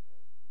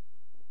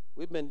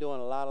 We've been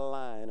doing a lot of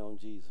lying on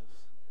Jesus.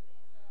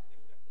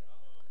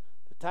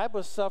 The type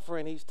of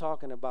suffering he's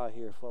talking about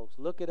here, folks,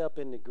 look it up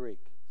in the Greek.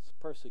 It's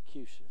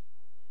persecution.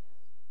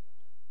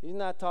 He's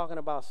not talking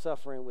about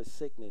suffering with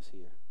sickness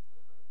here.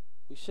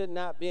 We should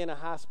not be in a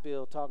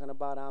hospital talking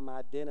about I'm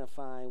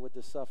identifying with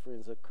the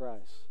sufferings of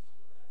Christ.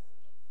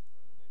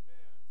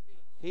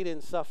 He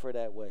didn't suffer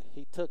that way.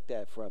 He took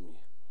that from you.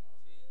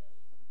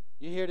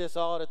 You hear this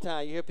all the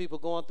time. You hear people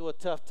going through a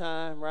tough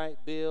time, right?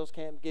 Bills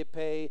can't get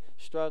paid,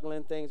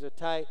 struggling, things are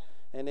tight,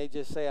 and they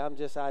just say, I'm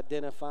just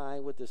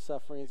identifying with the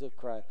sufferings of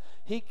Christ.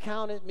 He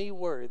counted me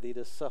worthy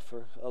to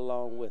suffer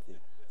along with him.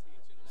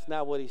 It's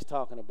not what he's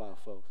talking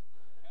about, folks.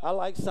 I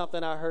like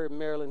something I heard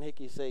Marilyn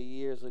Hickey say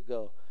years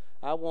ago.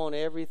 I want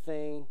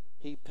everything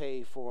he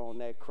paid for on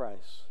that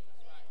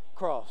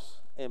cross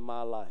in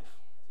my life.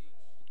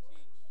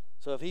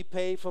 So if he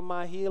paid for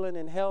my healing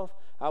and health,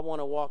 I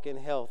want to walk in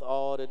health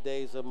all the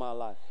days of my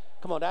life.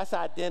 Come on, that's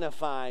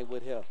identifying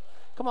with him.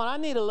 Come on, I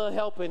need a little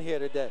help in here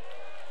today.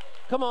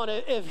 Come on,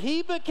 if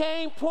he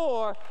became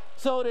poor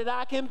so that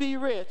I can be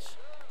rich,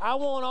 I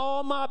want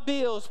all my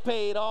bills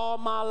paid all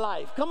my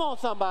life. Come on,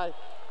 somebody.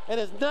 And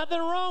there's nothing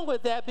wrong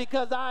with that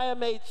because I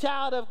am a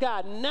child of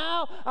God.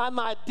 Now I'm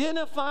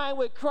identifying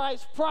with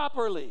Christ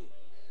properly.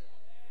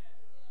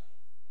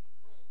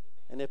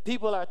 And if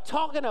people are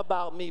talking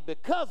about me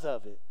because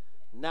of it,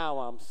 now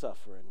I'm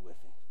suffering with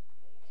him.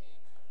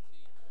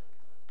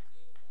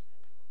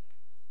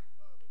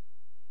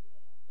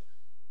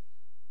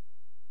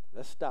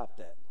 Let's stop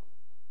that.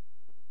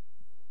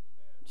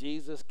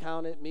 Jesus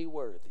counted me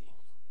worthy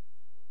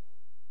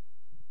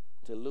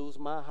to lose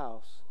my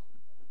house.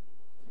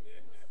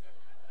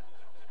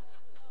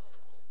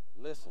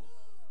 Listen,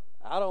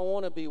 I don't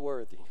want to be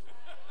worthy.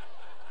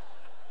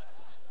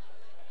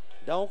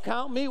 Don't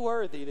count me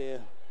worthy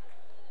then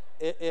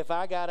if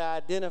I got to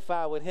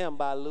identify with him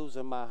by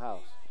losing my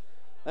house.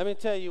 Let me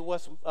tell you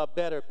what's a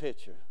better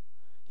picture.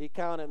 He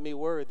counted me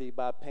worthy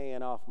by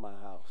paying off my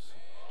house.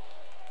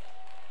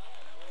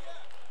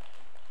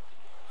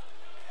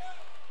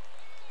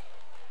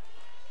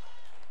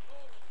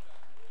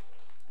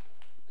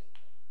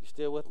 You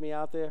still with me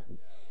out there?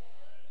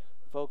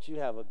 Folks, you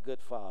have a good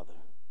father.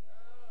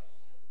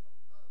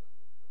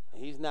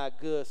 He's not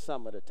good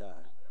some of the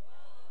time.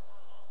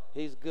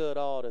 He's good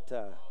all the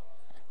time.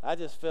 I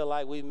just feel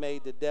like we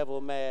made the devil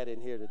mad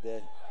in here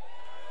today.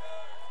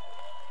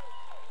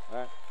 All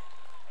right?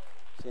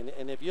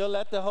 And if you'll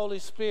let the Holy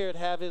Spirit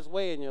have his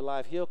way in your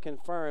life, he'll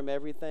confirm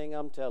everything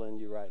I'm telling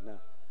you right now.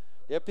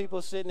 There are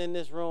people sitting in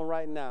this room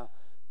right now.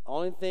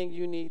 Only thing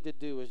you need to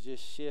do is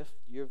just shift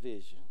your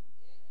vision.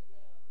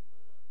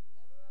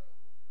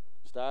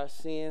 Start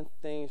seeing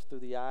things through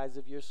the eyes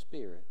of your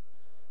spirit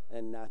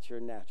and not your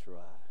natural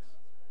eyes.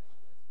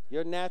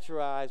 Your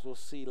natural eyes will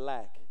see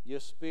lack. Your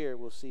spirit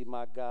will see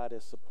my God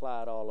has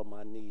supplied all of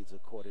my needs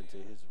according to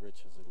his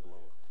riches and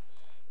glory.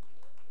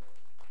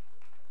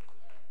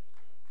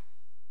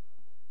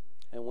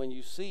 And when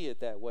you see it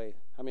that way,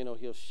 how many know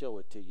he'll show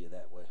it to you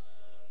that way?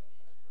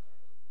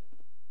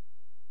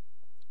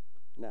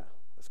 Now,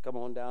 let's come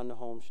on down the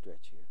home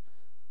stretch here.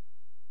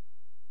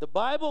 The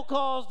Bible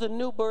calls the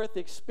new birth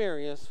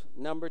experience,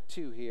 number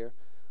 2 here,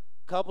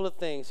 a couple of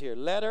things here.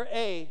 Letter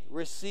A,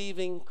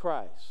 receiving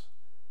Christ.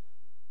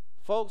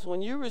 Folks,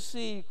 when you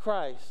receive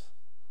Christ,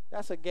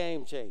 that's a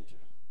game changer.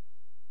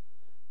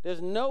 There's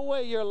no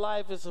way your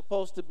life is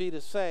supposed to be the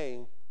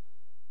same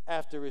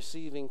after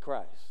receiving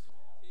Christ.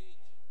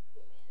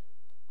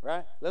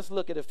 Right? Let's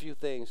look at a few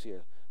things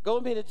here. Go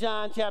with me to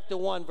John chapter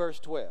 1, verse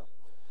 12.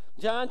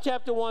 John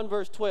chapter 1,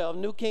 verse 12,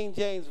 New King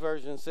James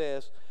Version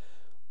says,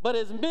 but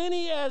as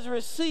many as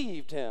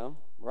received him,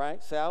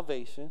 right,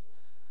 salvation,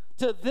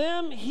 to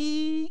them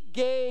he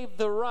gave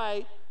the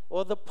right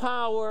or the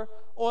power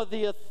or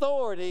the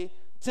authority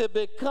to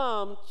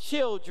become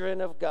children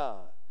of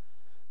God.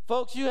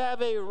 Folks, you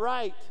have a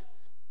right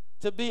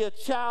to be a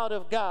child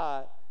of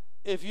God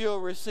if you're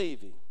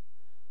receiving.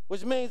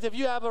 Which means if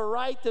you have a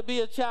right to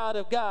be a child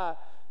of God,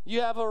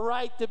 you have a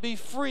right to be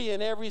free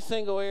in every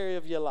single area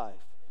of your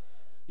life.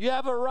 You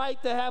have a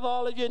right to have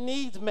all of your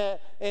needs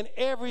met in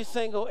every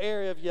single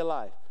area of your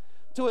life.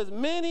 To as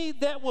many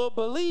that will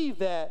believe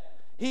that,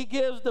 he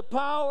gives the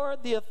power,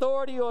 the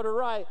authority, or the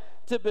right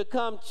to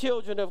become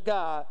children of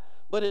God.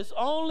 But it's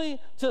only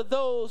to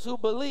those who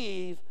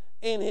believe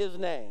in his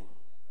name.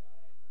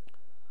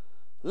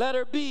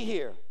 Letter B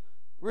here,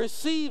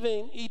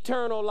 receiving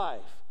eternal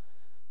life.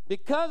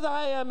 Because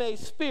I am a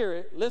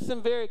spirit,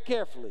 listen very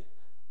carefully,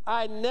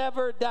 I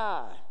never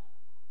die.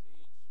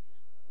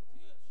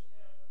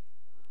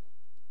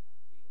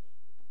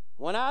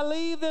 When I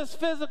leave this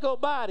physical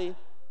body,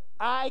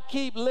 I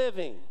keep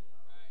living.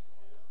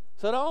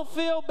 So don't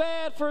feel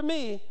bad for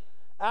me.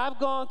 I've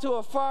gone to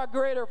a far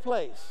greater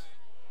place.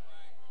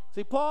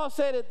 See, Paul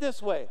said it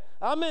this way.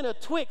 I'm in a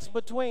twixt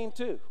between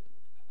two.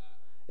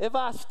 If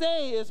I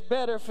stay, it's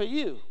better for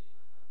you.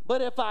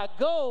 But if I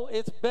go,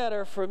 it's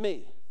better for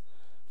me.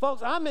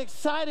 Folks, I'm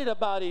excited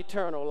about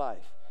eternal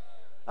life.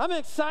 I'm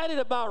excited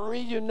about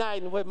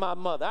reuniting with my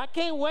mother. I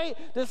can't wait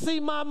to see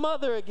my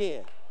mother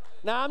again.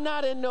 Now, I'm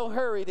not in no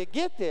hurry to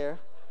get there.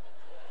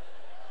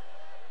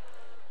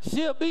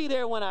 She'll be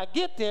there when I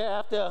get there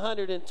after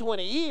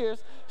 120 years,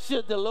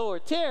 should the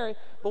Lord tarry.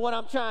 But what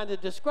I'm trying to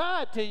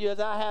describe to you is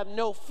I have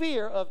no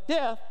fear of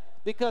death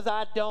because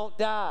I don't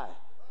die.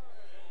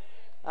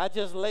 I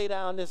just lay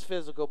down this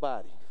physical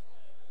body.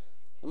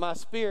 My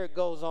spirit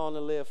goes on to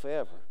live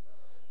forever,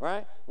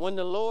 right? When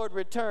the Lord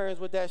returns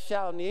with that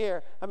shout in the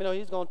air,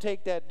 he's going to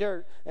take that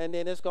dirt and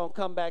then it's going to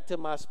come back to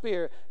my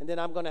spirit, and then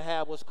I'm going to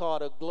have what's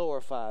called a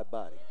glorified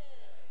body.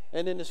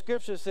 And then the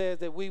scripture says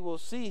that we will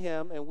see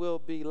him and we'll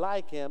be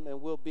like him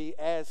and we'll be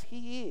as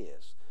he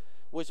is,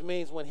 which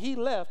means when he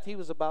left, he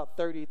was about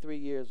 33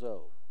 years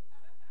old.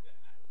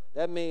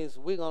 That means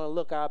we're going to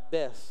look our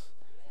best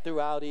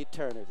throughout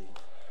eternity.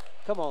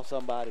 Come on,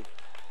 somebody.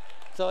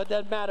 So it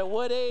doesn't matter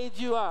what age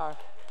you are,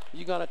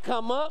 you're going to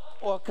come up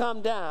or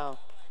come down,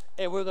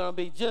 and we're going to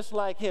be just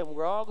like him.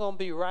 We're all going to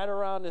be right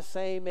around the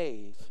same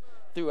age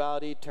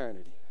throughout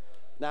eternity.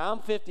 Now, I'm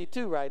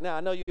 52 right now. I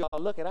know you all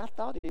looking. I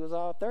thought he was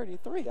all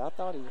 33. I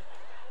thought he was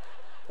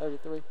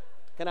 33.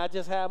 Can I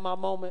just have my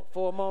moment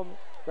for a moment?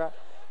 Right?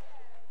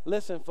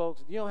 Listen,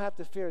 folks, you don't have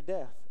to fear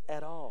death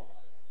at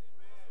all.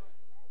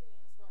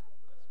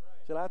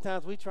 So a lot of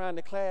times we trying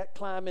to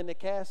climb in the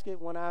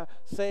casket when our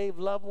saved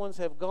loved ones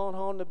have gone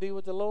home to be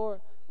with the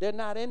Lord. They're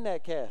not in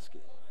that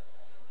casket.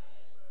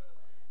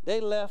 They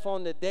left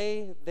on the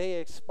day they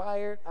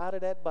expired out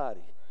of that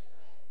body.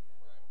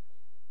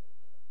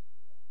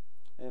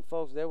 And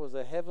folks, there was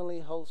a heavenly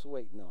host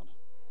waiting on them,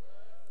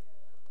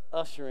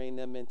 ushering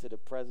them into the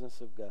presence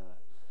of God.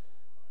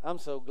 I'm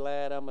so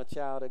glad I'm a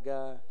child of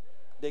God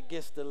that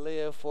gets to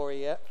live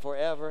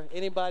forever.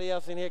 Anybody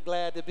else in here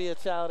glad to be a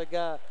child of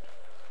God?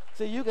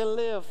 So you can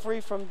live free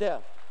from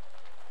death.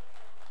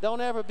 Don't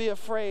ever be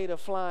afraid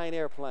of flying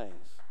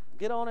airplanes.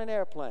 Get on an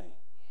airplane.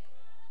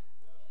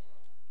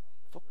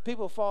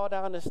 People fall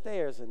down the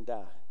stairs and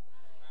die.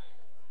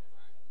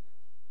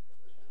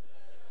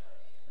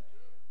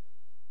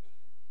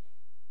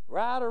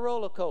 Ride a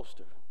roller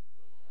coaster.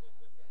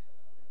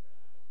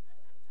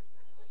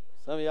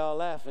 Some of y'all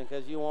laughing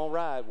because you won't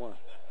ride one.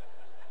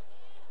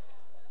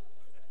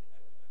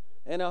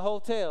 In a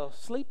hotel,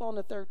 sleep on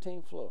the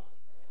 13th floor.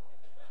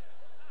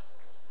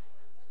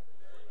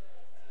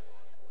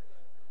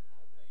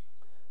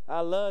 I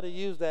love to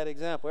use that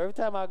example. Every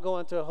time I go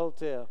into a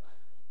hotel,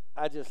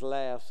 I just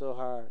laugh so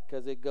hard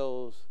because it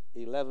goes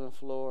 11th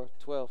floor,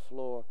 12th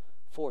floor,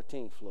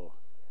 14th floor.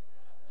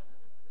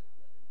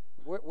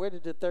 Where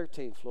did the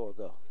 13th floor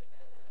go?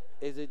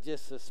 Is it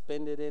just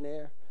suspended in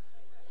air?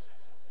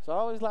 So I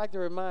always like to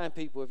remind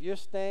people, if you're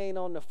staying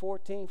on the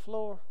 14th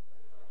floor,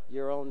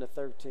 you're on the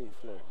 13th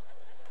floor.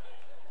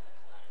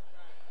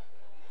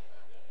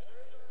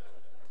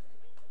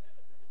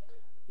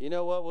 You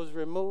know what was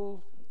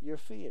removed? Your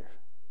fear.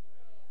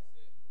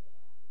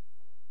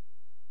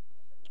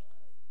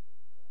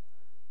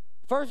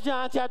 First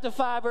John chapter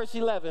 5, verse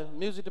 11,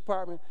 music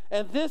department.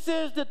 And this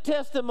is the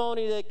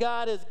testimony that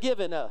God has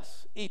given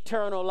us,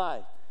 eternal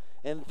life.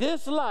 And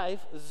this life,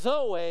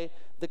 Zoe,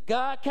 the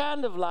God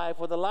kind of life,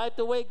 or the life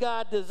the way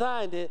God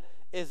designed it,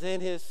 is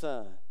in his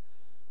Son.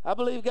 I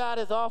believe God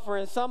is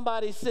offering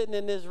somebody sitting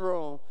in this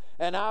room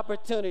an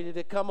opportunity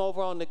to come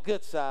over on the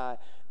good side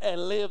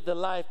and live the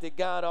life that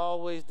God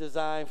always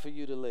designed for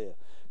you to live.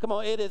 Come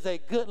on, it is a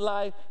good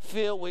life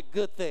filled with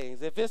good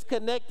things. If it's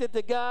connected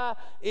to God,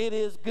 it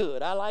is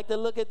good. I like to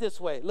look at it this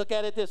way. Look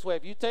at it this way.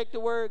 If you take the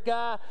word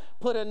God,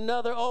 put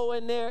another O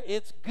in there,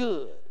 it's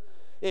good.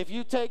 If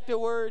you take the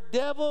word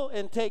devil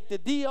and take the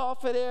D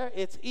off of there,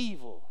 it's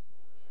evil.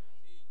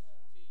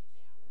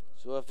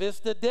 So if it's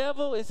the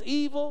devil, it's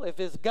evil. If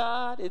it's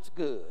God, it's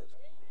good.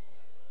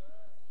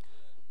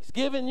 He's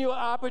giving you an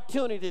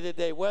opportunity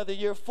today, whether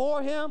you're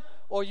for him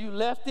or you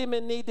left him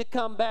and need to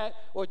come back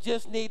or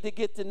just need to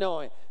get to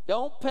know him.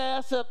 Don't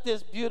pass up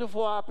this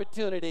beautiful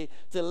opportunity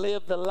to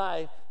live the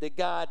life that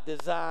God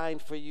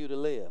designed for you to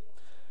live.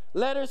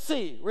 Letter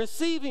C,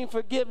 receiving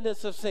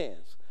forgiveness of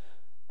sins.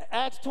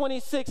 Acts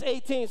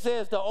 26:18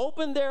 says to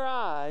open their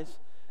eyes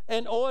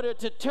in order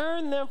to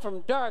turn them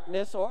from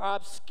darkness or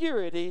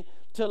obscurity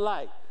to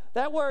light.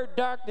 That word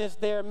darkness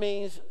there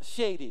means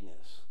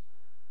shadiness.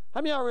 How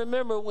many of y'all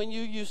remember when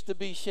you used to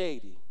be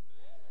shady?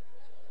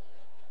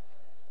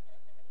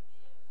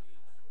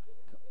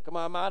 Come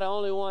on, am I the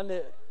only one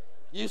that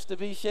used to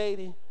be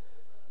shady?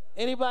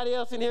 Anybody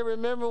else in here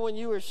remember when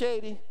you were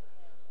shady?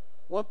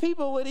 When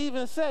people would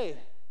even say,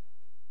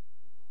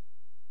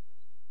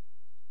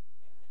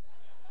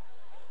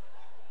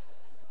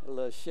 a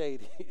little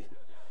shady.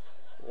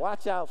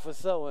 Watch out for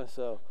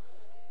so-and-so.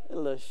 A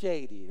little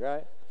shady,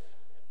 right?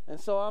 And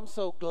so I'm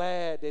so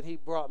glad that he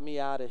brought me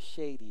out of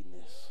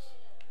shadiness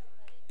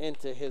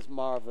into his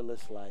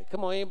marvelous light.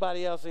 Come on,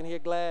 anybody else in here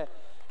glad?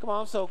 Come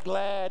on, I'm so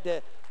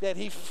glad that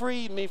he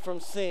freed me from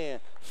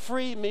sin,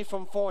 freed me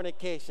from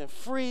fornication,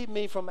 freed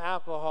me from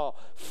alcohol,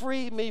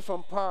 freed me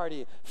from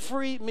partying,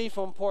 freed me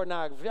from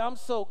pornography. I'm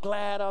so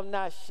glad I'm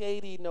not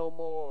shady no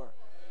more.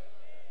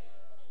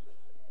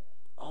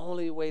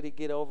 Only way to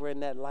get over in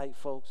that light,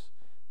 folks,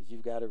 is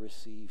you've got to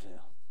receive him.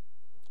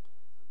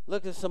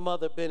 Look at some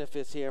other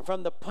benefits here.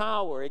 From the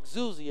power,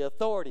 exousia,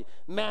 authority,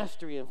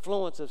 mastery,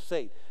 influence of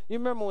Satan. You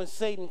remember when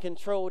Satan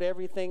controlled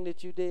everything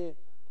that you did?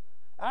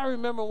 I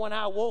remember when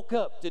I woke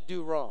up to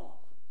do wrong.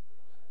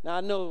 Now,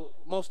 I know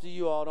most of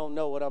you all don't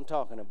know what I'm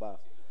talking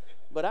about.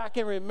 But I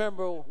can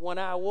remember when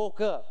I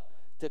woke up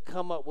to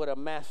come up with a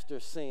master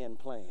sin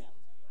plan.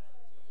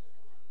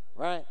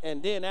 Right?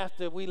 And then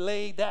after we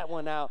laid that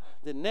one out,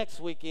 the next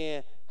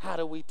weekend, how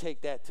do we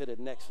take that to the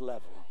next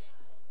level?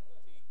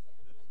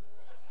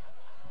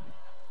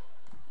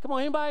 Come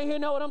on, anybody here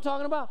know what I'm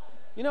talking about?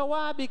 You know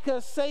why?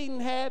 Because Satan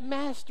had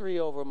mastery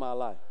over my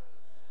life.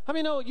 How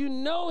many know you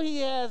know he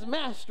has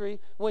mastery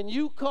when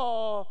you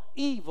call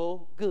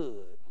evil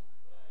good?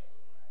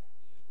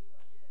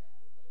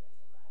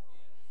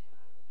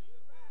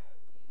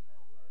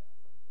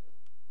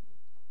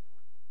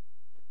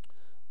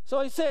 So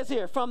he says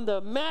here, from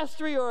the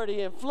mastery or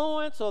the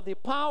influence or the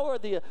power or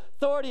the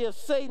authority of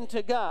Satan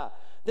to God,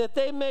 that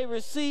they may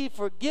receive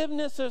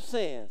forgiveness of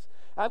sins.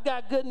 I've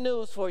got good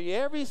news for you.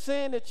 Every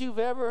sin that you've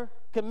ever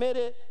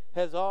committed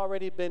has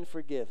already been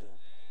forgiven.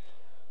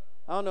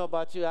 I don't know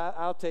about you.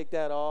 I'll take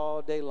that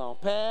all day long.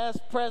 Past,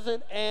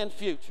 present, and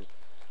future.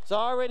 It's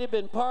already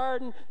been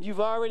pardoned. You've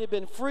already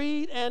been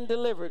freed and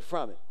delivered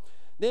from it.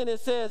 Then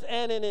it says,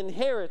 and an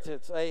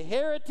inheritance, a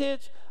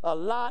heritage, a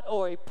lot,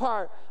 or a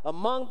part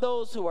among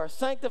those who are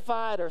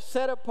sanctified or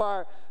set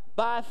apart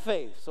by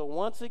faith. So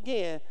once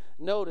again,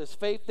 notice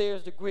faith there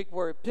is the Greek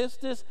word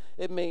pistis.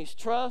 It means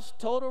trust,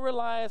 total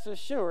reliance,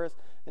 assurance.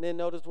 And then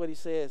notice what he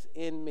says,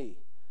 in me.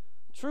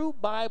 True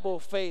Bible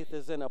faith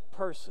is in a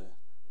person,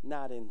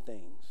 not in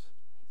things.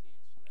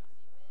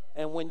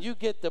 And when you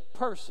get the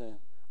person,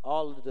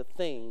 all of the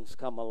things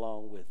come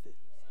along with it.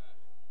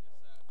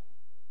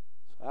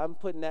 I'm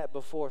putting that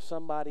before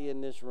somebody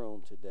in this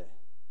room today.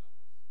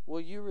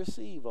 Will you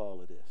receive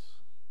all of this?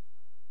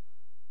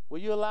 Will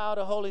you allow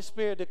the Holy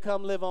Spirit to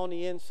come live on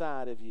the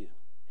inside of you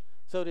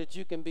so that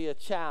you can be a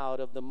child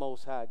of the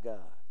Most High God?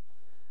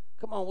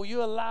 Come on, will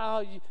you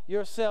allow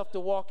yourself to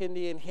walk in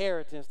the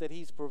inheritance that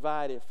He's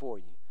provided for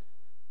you?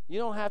 You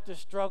don't have to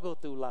struggle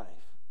through life.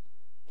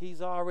 He's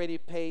already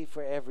paid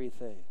for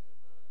everything.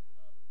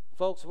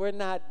 Folks, we're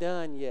not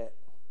done yet.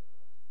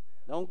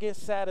 Don't get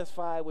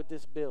satisfied with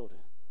this building.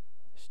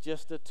 It's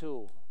just a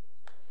tool.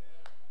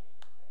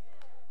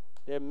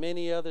 There are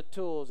many other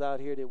tools out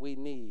here that we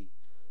need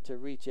to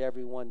reach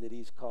everyone that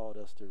He's called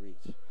us to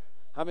reach.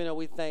 How many know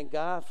we thank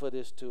God for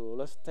this tool?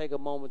 Let's take a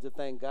moment to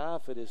thank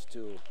God for this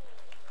tool.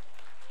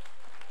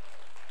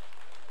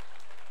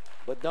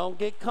 But don't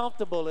get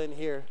comfortable in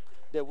here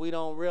that we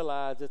don't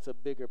realize it's a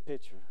bigger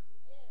picture.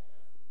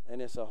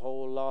 And it's a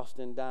whole lost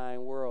and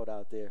dying world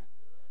out there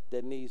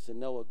that needs to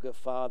know a good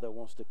Father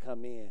wants to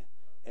come in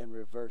and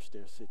reverse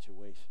their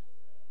situation.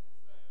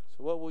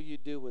 So what will you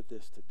do with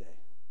this today?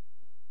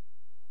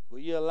 Will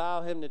you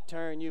allow Him to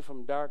turn you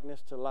from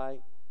darkness to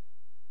light?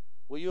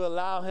 Will you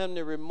allow Him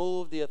to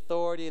remove the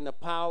authority and the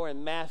power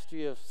and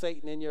mastery of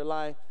Satan in your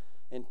life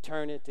and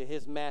turn it to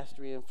His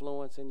mastery and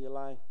influence in your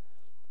life?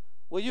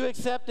 Will you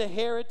accept the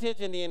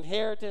heritage and the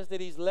inheritance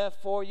that He's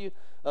left for you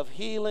of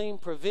healing,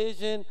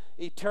 provision,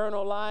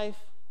 eternal life?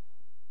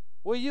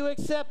 Will you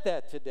accept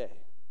that today?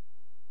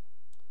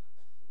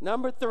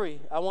 Number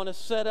 3, I want to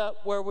set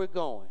up where we're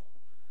going.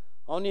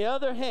 On the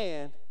other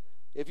hand,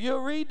 if you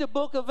read the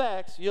book of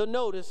Acts, you'll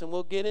notice, and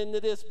we'll get into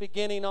this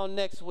beginning on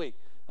next week.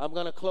 I'm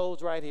going to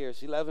close right here.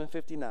 It's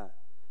 11:59.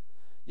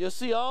 You'll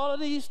see all of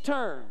these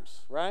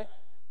terms, right?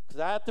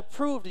 Because I have to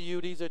prove to you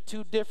these are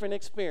two different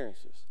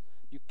experiences.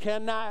 You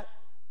cannot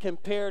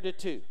compare the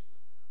two.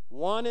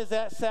 One is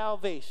at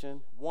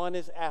salvation. One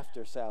is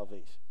after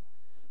salvation.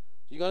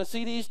 You're going to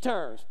see these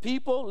terms.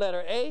 People,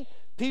 letter A,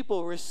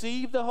 people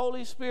receive the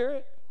Holy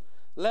Spirit.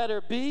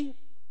 Letter B,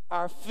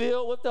 are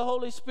filled with the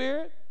Holy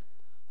Spirit.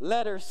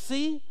 Letter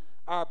C,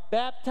 are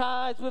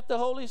baptized with the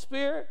Holy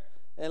Spirit.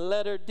 And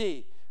letter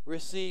D,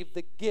 receive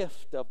the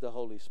gift of the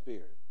Holy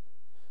Spirit.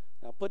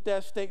 Now put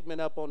that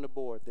statement up on the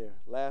board there.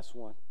 Last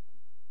one.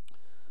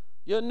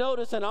 You'll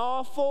notice in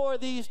all 4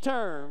 of these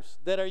terms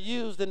that are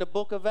used in the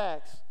book of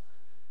Acts,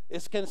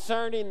 it's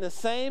concerning the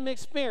same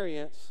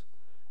experience,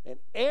 and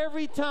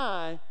every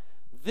time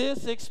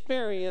this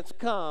experience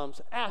comes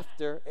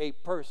after a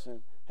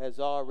person has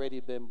already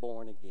been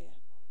born again.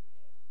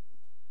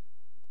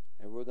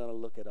 And we're going to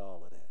look at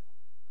all of that.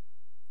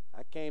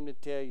 I came to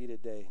tell you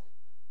today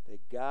that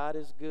God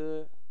is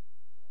good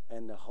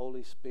and the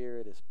Holy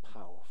Spirit is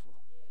powerful.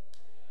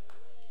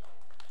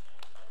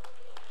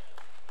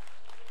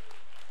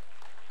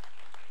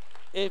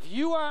 If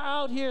you are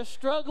out here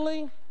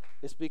struggling,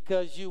 it's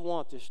because you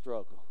want to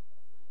struggle.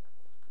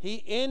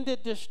 He ended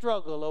the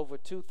struggle over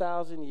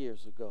 2,000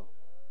 years ago.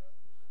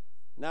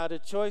 Now the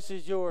choice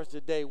is yours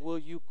today. Will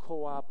you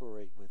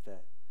cooperate with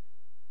that?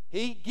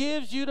 He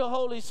gives you the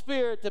Holy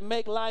Spirit to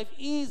make life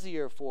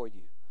easier for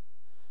you.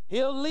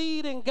 He'll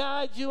lead and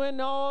guide you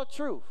into all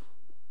truth.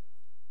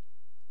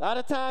 A lot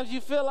of times you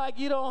feel like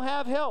you don't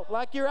have help,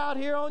 like you're out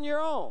here on your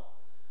own.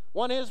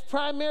 One of His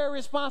primary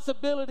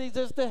responsibilities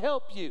is to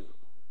help you.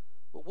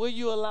 But will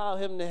you allow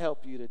Him to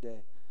help you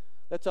today?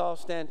 Let's all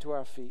stand to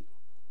our feet.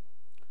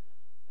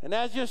 And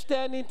as you're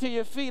standing to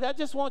your feet, I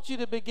just want you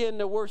to begin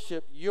to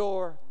worship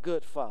your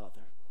good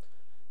Father.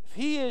 If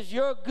He is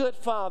your good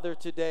Father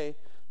today,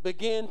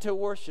 begin to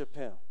worship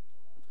Him.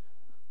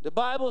 The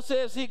Bible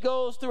says He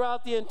goes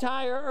throughout the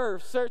entire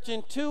earth,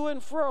 searching to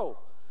and fro,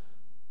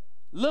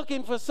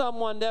 looking for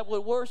someone that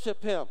would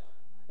worship Him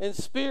in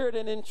spirit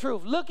and in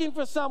truth, looking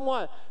for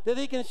someone that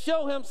He can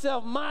show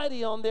Himself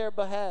mighty on their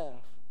behalf.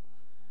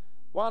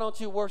 Why don't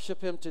you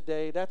worship Him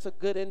today? That's a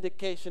good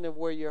indication of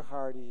where your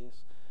heart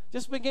is.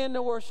 Just begin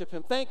to worship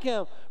Him. Thank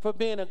Him for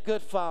being a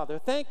good Father.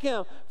 Thank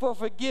Him for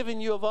forgiving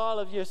you of all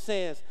of your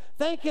sins.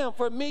 Thank Him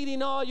for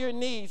meeting all your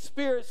needs,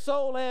 spirit,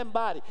 soul, and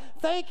body.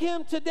 Thank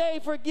Him today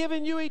for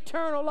giving you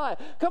eternal life.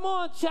 Come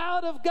on,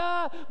 child of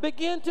God,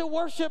 begin to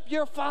worship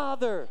your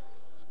Father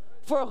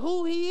for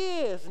who He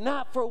is,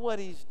 not for what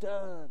He's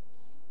done.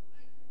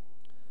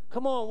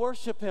 Come on,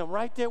 worship Him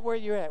right there where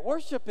you're at.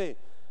 Worship Him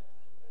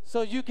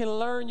so you can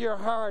learn your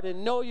heart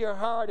and know your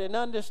heart and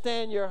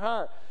understand your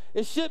heart.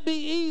 It should be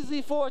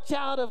easy for a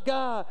child of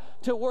God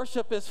to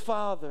worship his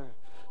Father.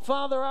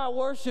 Father, I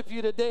worship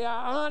you today.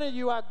 I honor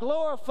you. I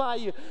glorify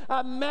you.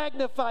 I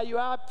magnify you.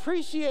 I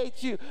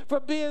appreciate you for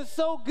being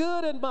so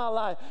good in my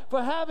life,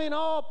 for having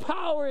all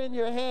power in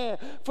your hand,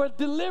 for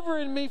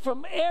delivering me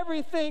from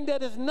everything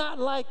that is not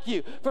like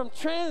you, from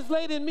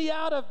translating me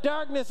out of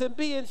darkness and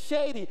being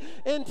shady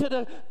into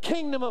the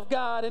kingdom of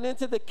God and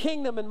into the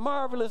kingdom and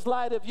marvelous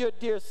light of your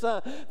dear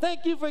Son.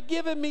 Thank you for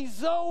giving me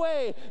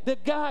Zoe, the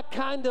God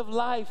kind of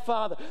life,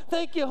 Father.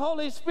 Thank you,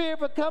 Holy Spirit,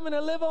 for coming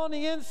to live on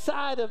the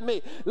inside of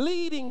me,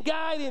 leading,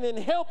 guiding, and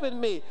helping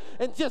me,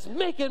 and just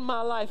making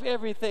my life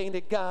everything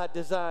that God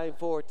designed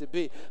for it to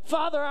be.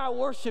 Father, I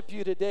worship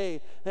you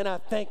today, and I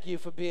thank you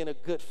for being a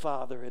good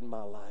Father in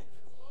my life.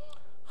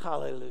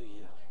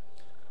 Hallelujah.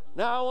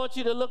 Now I want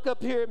you to look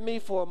up here at me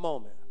for a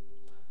moment.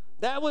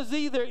 That was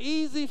either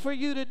easy for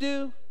you to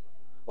do,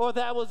 or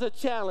that was a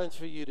challenge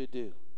for you to do.